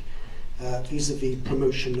speak, vis-a-vis the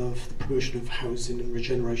promotion of housing and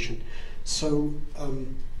regeneration. So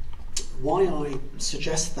why I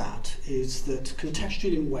suggest that is that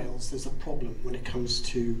contextually in Wales there's a problem when it comes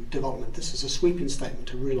to development. This is a sweeping statement,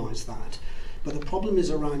 to realise that, but the problem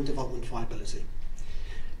is around development viability.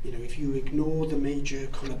 You know, if you ignore the major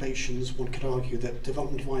conurbations, one could argue that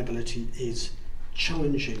development viability is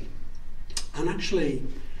challenging. And actually,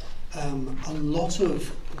 a lot of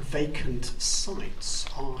vacant sites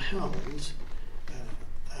are held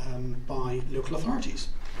by local authorities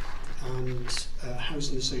and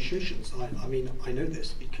housing associations. I mean, I know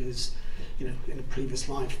this because, you know, in a previous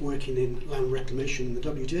life working in land reclamation in the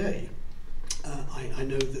WDA, I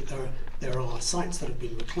know that there are sites that have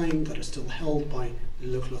been reclaimed that are still held by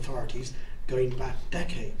local authorities going back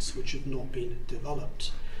decades, which have not been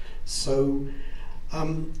developed. So,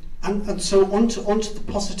 and so onto the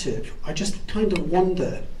positive, I just kind of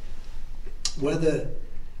wonder whether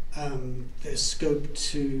there's scope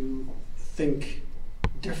to think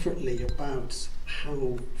differently about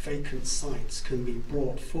how vacant sites can be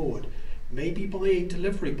brought forward, maybe by a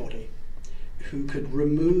delivery body who could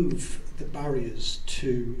remove the barriers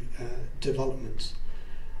to development.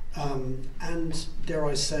 And dare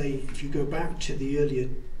I say, if you go back to the earlier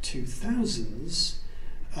 2000s,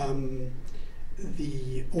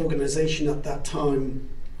 the organisation at that time,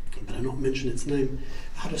 better not mention its name,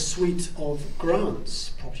 had a suite of grants,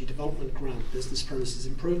 property development grant, business premises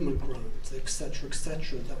improvement grant, etc.,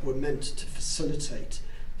 that were meant to facilitate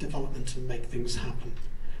development and make things happen.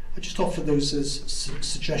 I just offer those as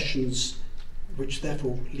suggestions, which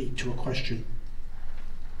therefore lead to a question.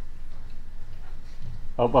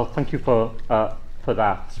 Well, thank you for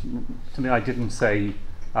that. To me, I didn't say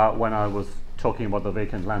when I was talking about the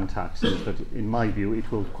vacant land taxes that, in my view,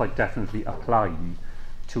 it will quite definitely apply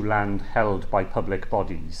to land held by public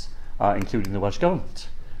bodies, including the Welsh Government,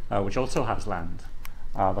 which also has land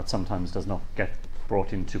that sometimes does not get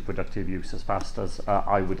brought into productive use as fast as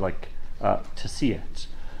I would like to see it.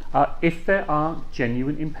 If there are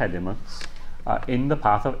genuine impediments in the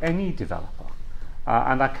path of any developer,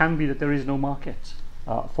 and that can be that there is no market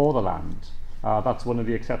for the land, that's one of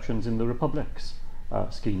the exceptions in the Republic's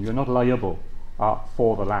scheme. You're not liable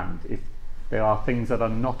for the land if there are things that are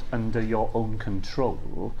not under your own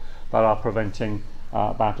control that are preventing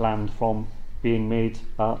that land from being made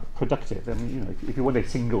productive. I mean, you know, if you want a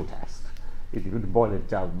single test, if you could boil it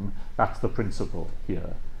down, that's the principle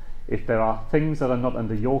here. If there are things that are not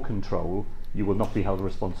under your control, you will not be held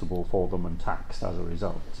responsible for them and taxed as a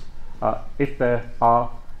result.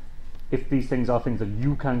 If these things are things that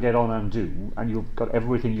you can get on and do, and you've got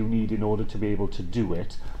everything you need in order to be able to do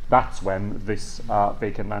it, that's when this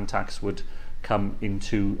vacant land tax would come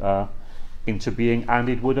into being, and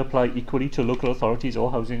it would apply equally to local authorities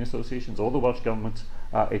or housing associations or the Welsh Government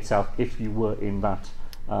itself if you were in that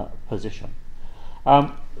position.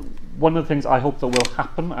 One of the things I hope that will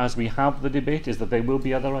happen as we have the debate is that there will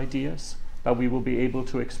be other ideas that we will be able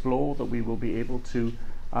to explore, that we will be able to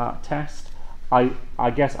test. I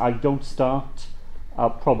guess I don't start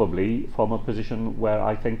probably from a position where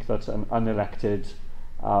I think that an unelected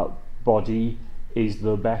body is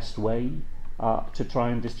the best way to try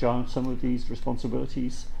and discharge some of these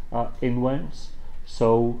responsibilities in Wales.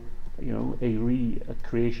 So, you know, a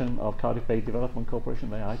recreation of Cardiff Bay Development Corporation,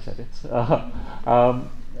 there I said it,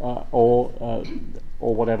 or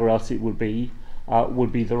whatever else it would be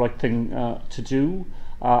the right thing to do.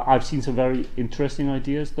 I've seen some very interesting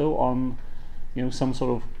ideas though on, you know, some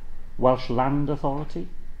sort of Welsh land authority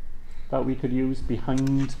that we could use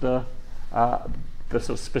behind the sort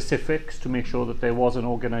of specifics to make sure that there was an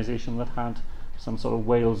organisation that had some sort of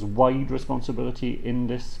Wales-wide responsibility in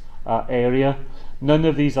this area. None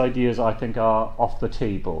of these ideas, I think, are off the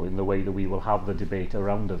table in the way that we will have the debate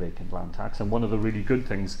around the vacant land tax. And one of the really good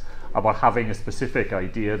things about having a specific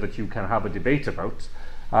idea that you can have a debate about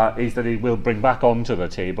is that it will bring back onto the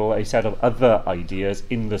table a set of other ideas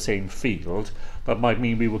in the same field that might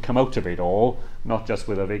mean we will come out of it all, not just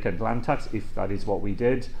with a vacant land tax, if that is what we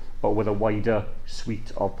did, but with a wider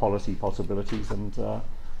suite of policy possibilities. And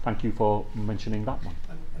thank you for mentioning that one.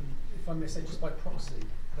 And if I may say, just by proxy,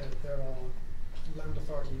 there are land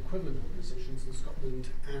authority equivalent organisations in Scotland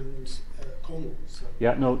and Cornwall. So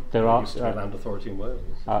yeah, no, there are land authority in Wales.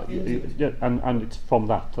 Yeah, and it's from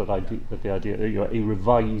that the idea that you're a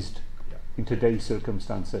revised, in today's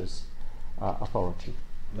circumstances, authority.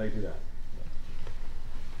 They do that.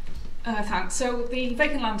 Thanks. So the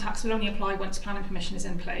vacant land tax will only apply once planning permission is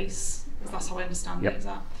in place. That's how I understand it. Is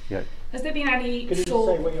that? Yeah. Has there been any Can you just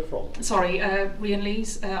say where you're from? Sorry, Rian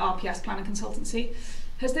Lees, RPS Planning Consultancy.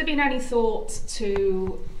 Has there been any thought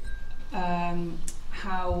to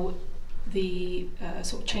how the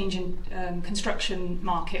sort of change in construction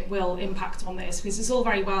market will impact on this? Because it's all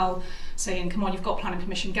very well saying, come on, you've got planning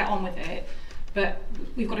permission, get on with it. But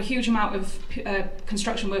we've got a huge amount of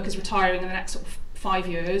construction workers retiring in the next sort of 5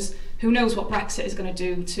 years. Who knows what Brexit is going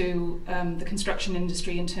to do to the construction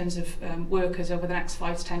industry in terms of workers over the next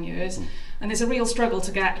 5 to 10 years. And there's a real struggle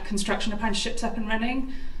to get construction apprenticeships up and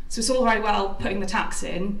running. So it's all very well putting the tax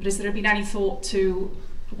in, but has there been any thought to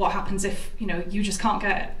what happens if you just can't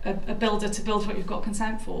get a builder to build what you've got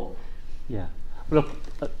consent for? Yeah. Well,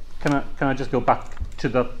 look, can I just go back to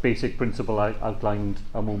the basic principle I outlined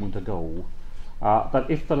a moment ago? That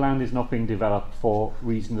if the land is not being developed for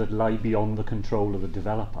reasons that lie beyond the control of the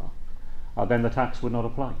developer, then the tax would not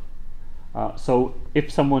apply. So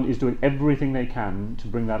if someone is doing everything they can to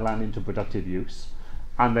bring that land into productive use,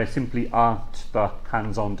 and there simply aren't the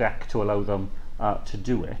hands on deck to allow them to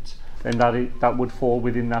do it, then that would fall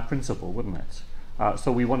within that principle, wouldn't it?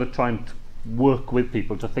 So we want to try and work with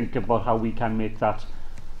people to think about how we can make that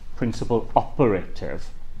principle operative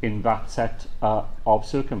in that set of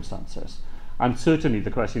circumstances. And certainly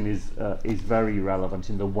the question is very relevant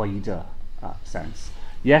in the wider sense.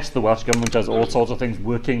 Yes, the Welsh Government does all sorts of things,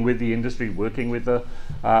 working with the industry, working with the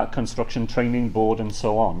Construction Training Board and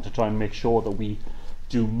so on, to try and make sure that we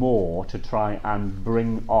do more to try and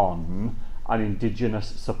bring on an indigenous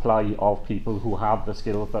supply of people who have the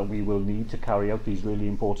skills that we will need to carry out these really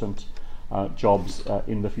important jobs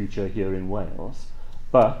in the future here in Wales.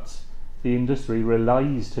 But the industry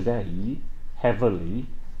relies today heavily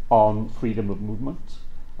on freedom of movement,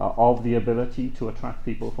 of the ability to attract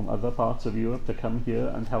people from other parts of Europe to come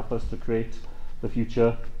here and help us to create the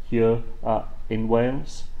future here in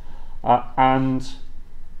Wales. And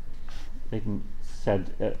Leighton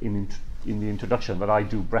said in the introduction that I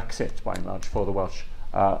do Brexit by and large for the Welsh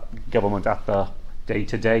Government at the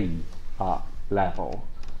day-to-day level.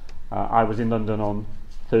 I was in London on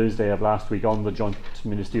Thursday of last week on the Joint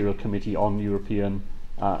Ministerial Committee on European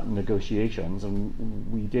negotiations,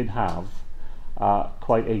 and we did have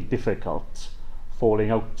quite a difficult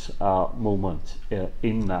falling out moment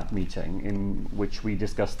in that meeting, in which we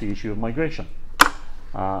discussed the issue of migration.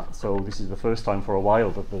 So this is the first time for a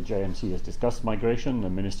while that the JMC has discussed migration. The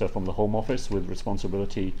Minister from the Home Office with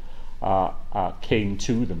responsibility came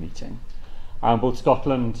to the meeting. And both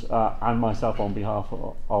Scotland and myself on behalf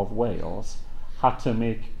of Wales had to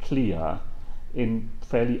make clear in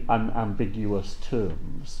fairly unambiguous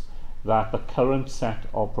terms that the current set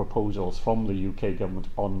of proposals from the UK government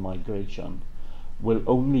on migration will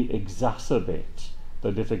only exacerbate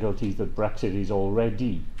the difficulties that Brexit is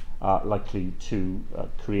already likely to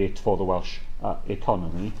create for the Welsh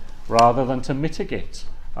economy, rather than to mitigate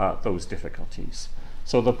those difficulties.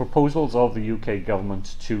 So the proposals of the UK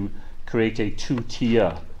government to create a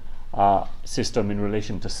two-tier system in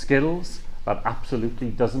relation to skills, that absolutely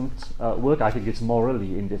doesn't work. I think it's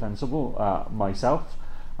morally indefensible myself.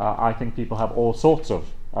 I think people have all sorts of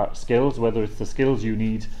skills, whether it's the skills you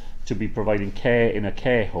need to be providing care in a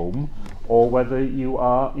care home, or whether you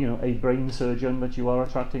are a brain surgeon that you are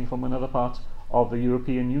attracting from another part of the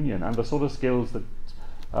European Union. And the sort of skills that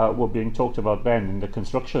were being talked about then in the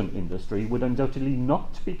construction industry would undoubtedly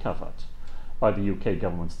not be covered by the UK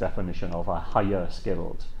government's definition of a higher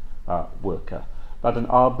skilled worker. That an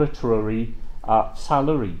arbitrary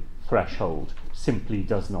salary threshold simply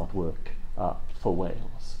does not work for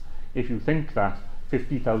Wales. If you think that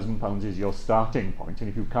 £50,000 is your starting point, and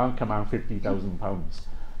if you can't come out £50,000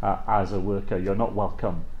 as a worker, you're not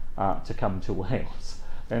welcome to come to Wales,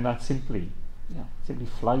 then that simply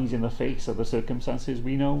flies in the face of the circumstances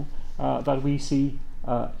we know that we see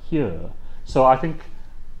here. So I think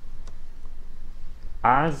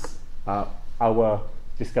as our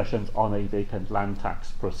discussions on a vacant land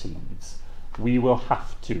tax proceeds, we will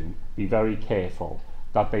have to be very careful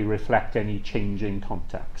that they reflect any changing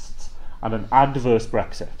contexts. And an adverse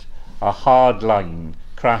Brexit, a hard line,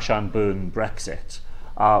 crash and burn Brexit,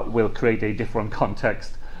 will create a different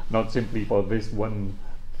context, not simply for this one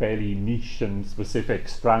fairly niche and specific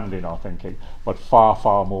strand in our thinking, but far,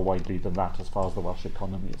 far more widely than that as far as the Welsh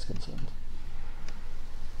economy is concerned.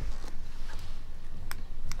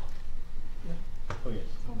 Oh yes.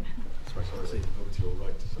 Sorry, over to your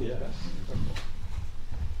right.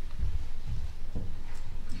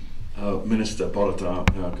 Minister Borodar,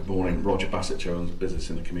 good morning. Roger Bassett Jones, Business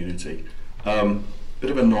in the Community. Bit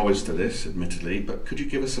of a novice to this, admittedly, but could you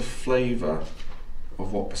give us a flavour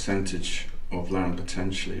of what percentage of land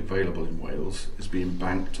potentially available in Wales is being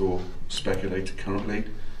banked or speculated currently?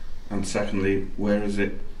 And secondly, where is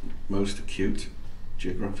it most acute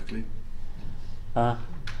geographically? Well,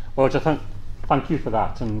 thank you for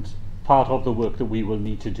that, and part of the work that we will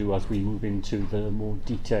need to do as we move into the more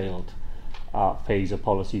detailed phase of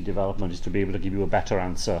policy development is to be able to give you a better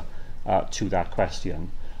answer to that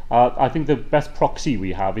question. I think the best proxy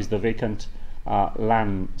we have is the vacant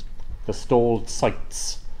land the stalled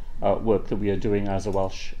sites work that we are doing as a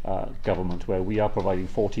Welsh Government, where we are providing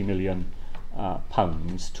 £40 million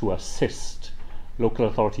to assist local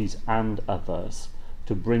authorities and others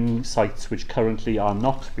to bring sites which currently are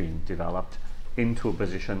not being developed into a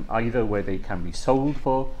position either where they can be sold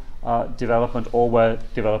for development or where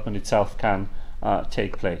development itself can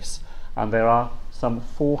take place. And there are some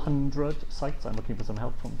 400 sites. I'm looking for some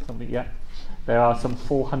help from somebody. Yeah, there are some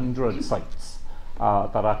 400 sites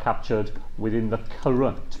that are captured within the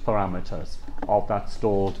current parameters of that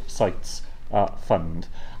stored sites fund.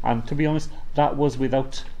 And to be honest, that was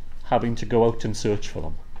without having to go out and search for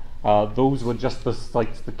them. Those were just the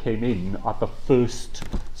sites that came in at the first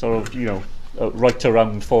sort of, right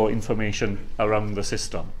around for information around the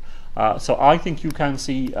system. So I think you can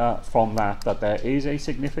see from that there is a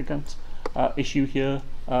significant issue here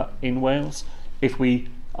in Wales. If we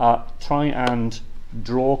try and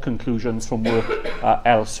draw conclusions from work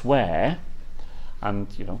elsewhere, and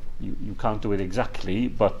you can't do it exactly,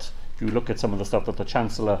 but if you look at some of the stuff that the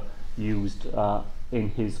Chancellor used in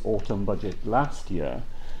his autumn budget last year,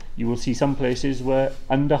 you will see some places where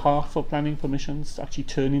under half of planning permissions actually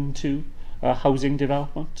turn into housing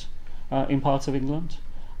development in parts of England.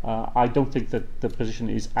 I don't think that the position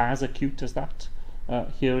is as acute as that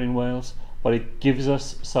here in Wales, but it gives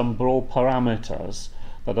us some broad parameters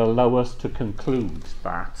that allow us to conclude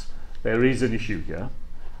that there is an issue here,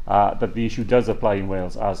 that the issue does apply in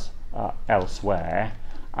Wales as elsewhere,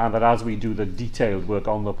 and that as we do the detailed work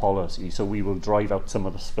on the policy, so we will drive out some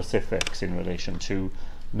of the specifics in relation to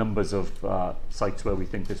numbers of sites where we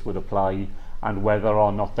think this would apply and whether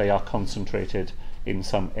or not they are concentrated in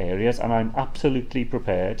some areas. And I'm absolutely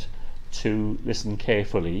prepared to listen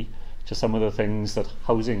carefully to some of the things that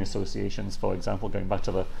housing associations, for example, going back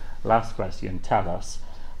to the last question, tell us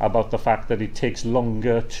about the fact that it takes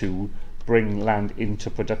longer to bring land into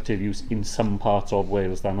productive use in some parts of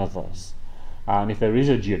Wales than others. And if there is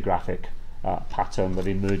a geographic pattern that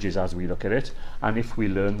emerges as we look at it, and if we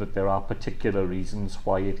learn that there are particular reasons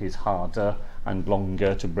why it is harder and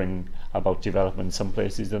longer to bring about development in some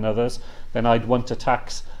places than others, then I'd want a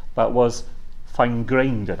tax that was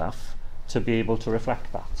fine-grained enough to be able to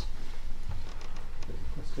reflect that.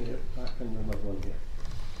 Question here, back and another one here.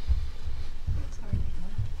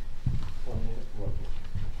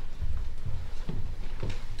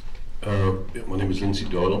 My name is Lindsay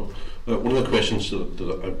Doyle. One of the questions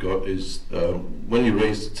that I've got is, when you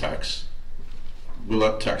raise the tax, will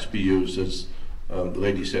that tax be used, as the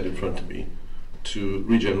lady said in front of me, to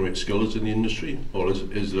regenerate skills in the industry, or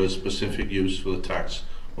is there a specific use for the tax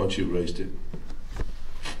once you've raised it?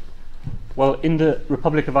 Well, in the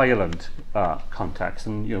Republic of Ireland context,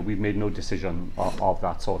 and we've made no decision of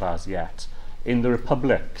that sort as yet. In the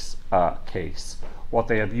Republic's case, what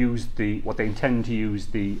they intend to use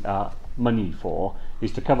the money for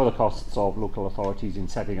is to cover the costs of local authorities in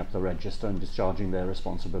setting up the register and discharging their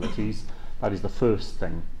responsibilities. That is the first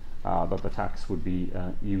thing that the tax would be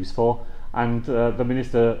used for. And the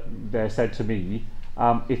Minister there said to me,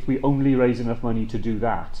 if we only raise enough money to do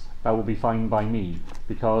that, that will be fine by me,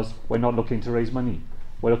 because we're not looking to raise money,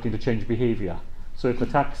 we're looking to change behaviour. So if the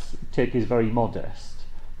tax take is very modest,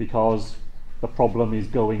 because the problem is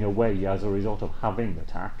going away as a result of having the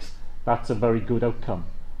tax, that's a very good outcome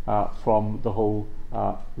from the whole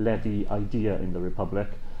levy idea in the Republic.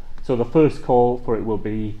 So the first call for it will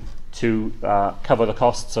be to cover the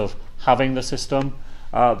costs of having the system.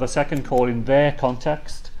 The second call in their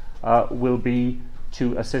context will be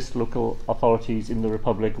to assist local authorities in the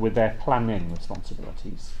Republic with their planning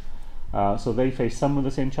responsibilities. So they face some of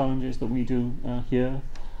the same challenges that we do here.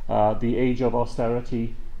 The age of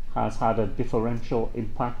austerity has had a differential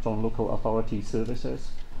impact on local authority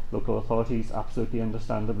services. Local authorities absolutely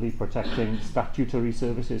understandably protecting statutory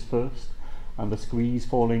services first, and the squeeze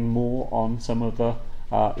falling more on some of the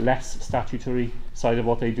less statutory side of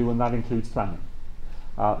what they do, and that includes planning.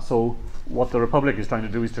 So what the Republic is trying to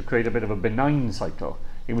do is to create a bit of a benign cycle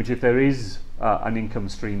in which, if there is an income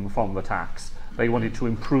stream from the tax, they wanted to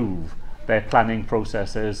improve their planning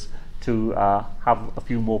processes, to have a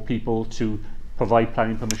few more people to provide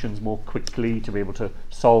planning permissions more quickly, to be able to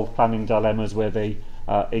solve planning dilemmas where they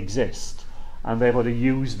exist, and therefore to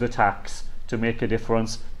use the tax to make a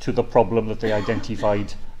difference to the problem that they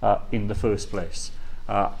identified in the first place.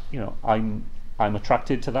 I'm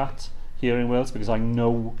attracted to that here in Wales, because I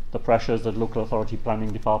know the pressures that local authority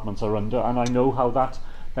planning departments are under, and I know how that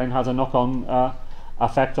then has a knock-on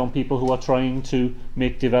effect on people who are trying to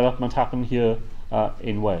make development happen here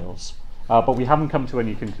in Wales. But we haven't come to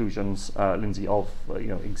any conclusions, Lindsay, of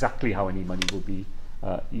exactly how any money will be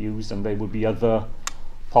used, and there will be other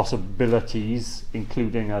possibilities,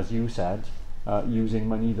 including, as you said, using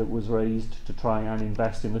money that was raised to try and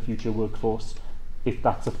invest in the future workforce, if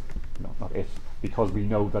that's a, no, not if, because we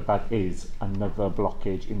know that that is another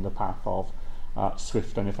blockage in the path of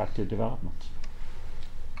swift and effective development.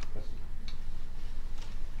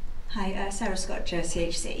 Hi, Sarah Scott,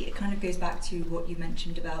 CHC. It kind of goes back to what you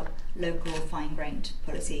mentioned about local fine-grained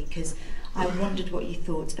policy, because I wondered what you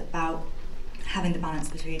thought about having the balance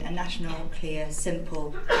between a national, clear,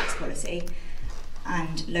 simple tax policy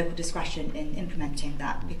and local discretion in implementing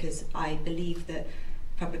that, because I believe that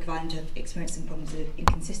Republic of Ireland have experienced some problems of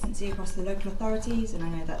inconsistency across the local authorities, and I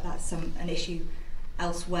know that that's an issue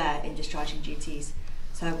elsewhere in discharging duties.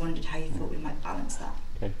 So I wondered how you thought we might balance that.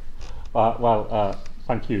 Okay.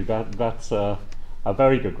 Thank you. That's a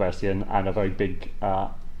very good question and a very big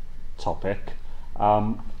topic.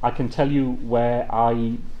 I can tell you where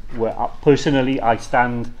personally I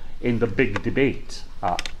stand in the big debate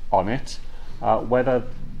on it. Whether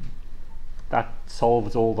that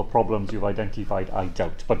solves all the problems you've identified, I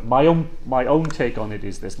doubt. But my own take on it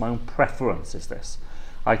is this. My own preference is this.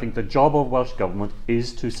 I think the job of Welsh Government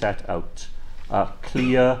is to set out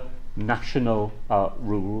clear national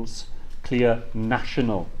rules, clear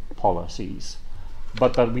national policies,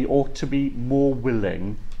 but that we ought to be more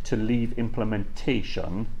willing to leave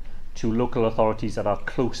implementation to local authorities that are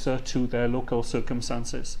closer to their local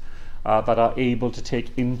circumstances, that are able to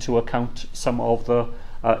take into account some of the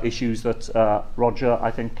issues that Roger,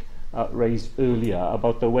 I think, raised earlier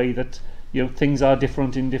about the way that things are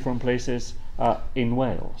different in different places in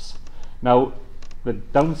Wales. Now, the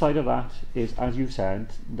downside of that is, as you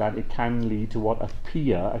said, that it can lead to what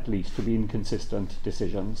appear, at least, to be inconsistent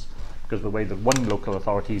decisions, because the way that one local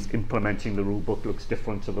authority is implementing the rule book looks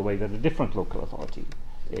different to the way that a different local authority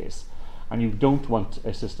is. And you don't want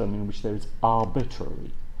a system in which there is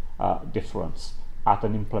arbitrary difference at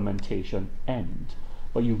an implementation end.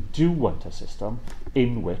 But you do want a system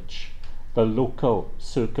in which the local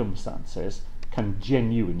circumstances can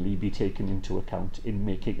genuinely be taken into account in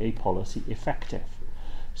making a policy effective.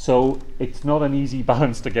 So it's not an easy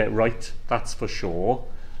balance to get right, that's for sure.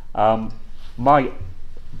 My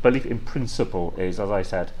belief in principle is, as I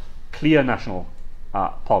said, clear national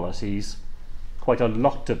policies, quite a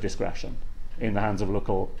lot of discretion in the hands of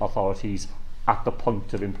local authorities at the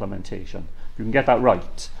point of implementation. If you can get that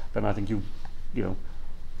right, then I think you've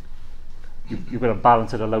got a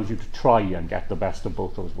balance that allows you to try and get the best of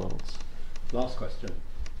both those worlds. Last question,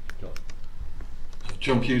 John.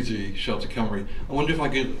 John Pusey, Shelter Cymru. I wonder if I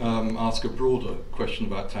could ask a broader question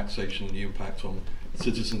about taxation and the impact on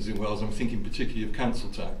citizens in Wales. I'm thinking particularly of council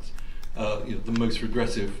tax, the most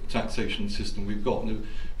regressive taxation system we've got. And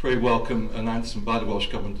a very welcome announcement by the Welsh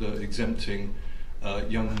Government exempting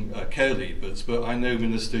young care leavers. But I know,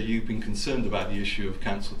 Minister, you've been concerned about the issue of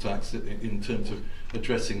council tax in terms of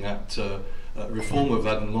addressing that reform of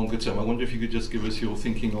that in the longer term. I wonder if you could just give us your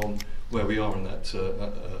thinking on where we are in that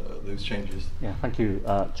those changes. Yeah, thank you,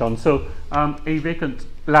 John. So a vacant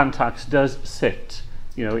land tax does sit,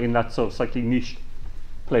 in that sort of slightly niche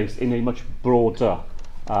place in a much broader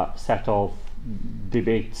set of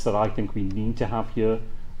debates that I think we need to have here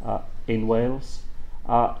in Wales.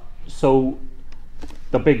 So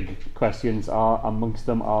the big questions amongst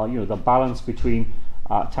them are, the balance between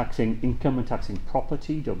taxing income and taxing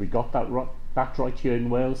property. Have we got that right here in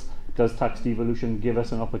Wales? Does tax devolution give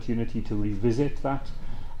us an opportunity to revisit that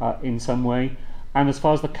in some way? And as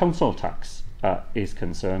far as the council tax is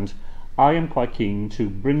concerned, I am quite keen to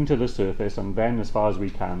bring to the surface, and then as far as we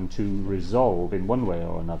can, to resolve in one way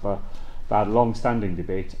or another that long-standing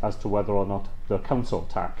debate as to whether or not the council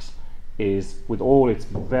tax is, with all its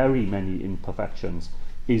very many imperfections,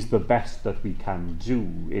 is the best that we can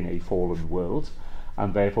do in a fallen world.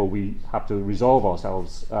 And therefore we have to resolve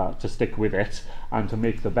ourselves to stick with it and to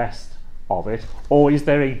make the best of it, or is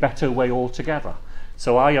there a better way altogether?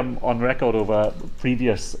 So I am on record over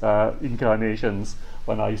previous incarnations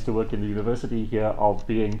when I used to work in the university here of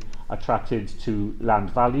being attracted to land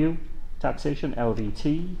value taxation,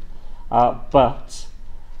 LVT, but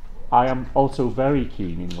I am also very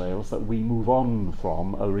keen in Wales that we move on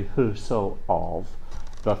from a rehearsal of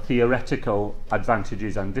the theoretical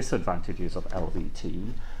advantages and disadvantages of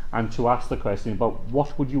LVT, and to ask the question about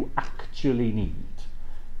what would you actually need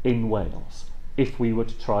in Wales if we were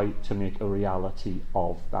to try to make a reality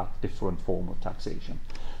of that different form of taxation.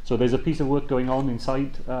 So there's a piece of work going on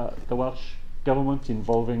inside the Welsh Government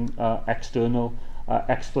involving external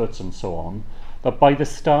experts and so on, that by the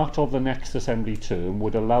start of the next Assembly term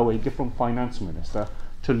would allow a different Finance Minister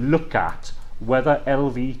to look at whether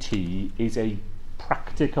LVT is a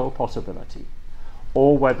practical possibility,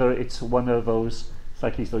 or whether it's one of those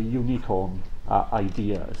slightly sort of unicorn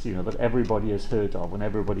ideas, you know, that everybody has heard of and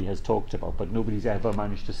everybody has talked about, but nobody's ever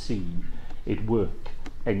managed to see it work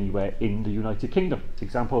anywhere in the United Kingdom.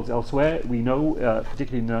 Examples elsewhere, we know,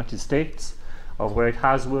 particularly in the United States, of where it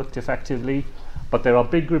has worked effectively, but there are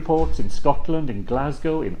big reports in Scotland, in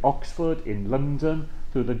Glasgow, in Oxford, in London,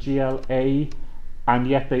 through the GLA, and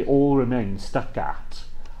yet they all remain stuck at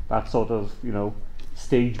that sort of, you know,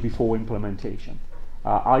 stage before implementation.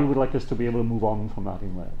 I would like us to be able to move on from that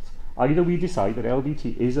in Wales. Either we decide that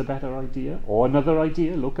LBT is a better idea, or another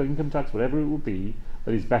idea, local income tax, whatever it will be,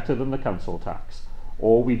 that is better than the council tax,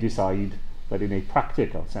 or we decide that in a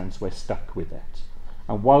practical sense we're stuck with it.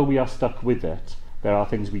 And while we are stuck with it, there are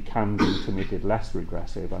things we can do to make it less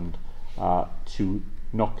regressive and to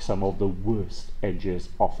knock some of the worst edges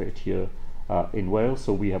off it here in Wales.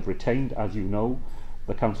 So we have retained, as you know,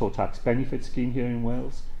 the council tax benefit scheme here in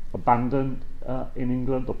Wales, abandoned in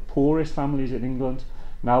England, the poorest families in England,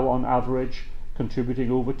 now on average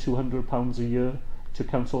contributing over £200 a year to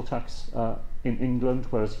council tax in England,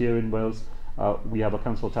 whereas here in Wales we have a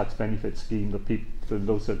council tax benefit scheme that people in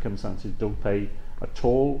those circumstances don't pay at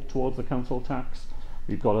all towards the council tax.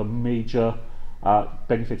 We've got a major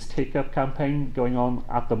benefits take-up campaign going on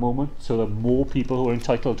at the moment, so that more people who are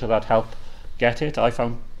entitled to that help get it. I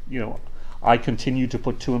found, you know, I continue to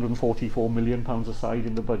put £244 million aside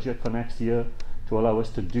in the budget for next year to allow us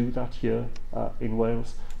to do that here in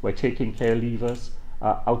Wales. We're taking care leavers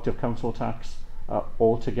out of council tax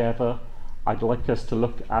altogether. I'd like us to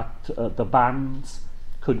look at the bands.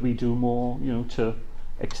 Could we do more, you know, to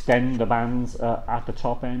extend the bands at the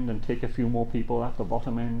top end and take a few more people at the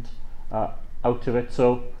bottom end out of it?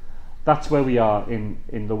 So that's where we are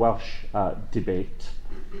in the Welsh debate,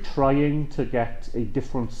 trying to get a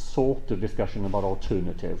different sort of discussion about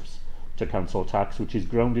alternatives to council tax, which is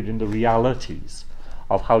grounded in the realities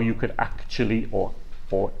of how you could actually, or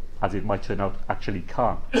as it might turn out, actually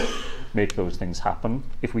can't make those things happen.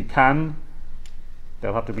 If we can,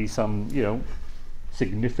 there'll have to be some, you know,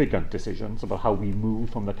 significant decisions about how we move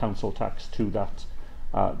from the council tax to that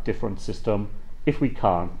different system. If we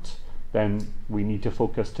can't, then we need to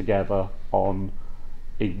focus together on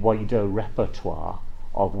a wider repertoire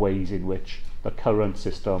of ways in which the current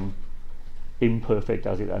system, imperfect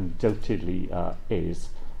as it undoubtedly is,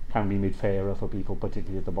 can be made fairer for people,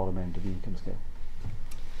 particularly at the bottom end of the income scale.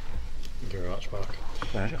 Thank you very much, Mark.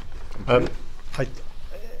 Pleasure.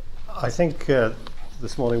 I think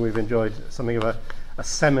this morning we've enjoyed something of a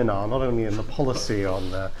seminar, not only in the policy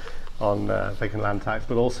on vacant land tax,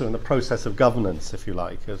 but also in the process of governance, if you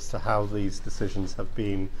like, as to how these decisions have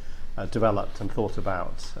been developed and thought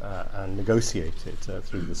about and negotiated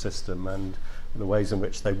through the system, and the ways in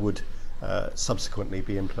which they would subsequently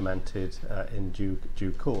be implemented in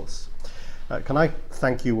due course. Can I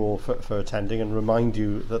thank you all for attending and remind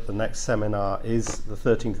you that the next seminar is the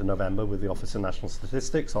 13th of November with the Office of National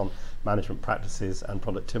Statistics on management practices and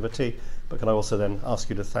productivity. But can I also then ask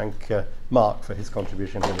you to thank Mark for his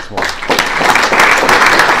contribution here this morning.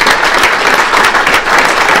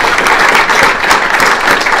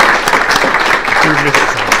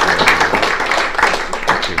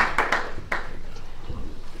 Thank you.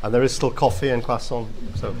 And there is still coffee and croissant,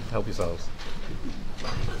 so help yourselves.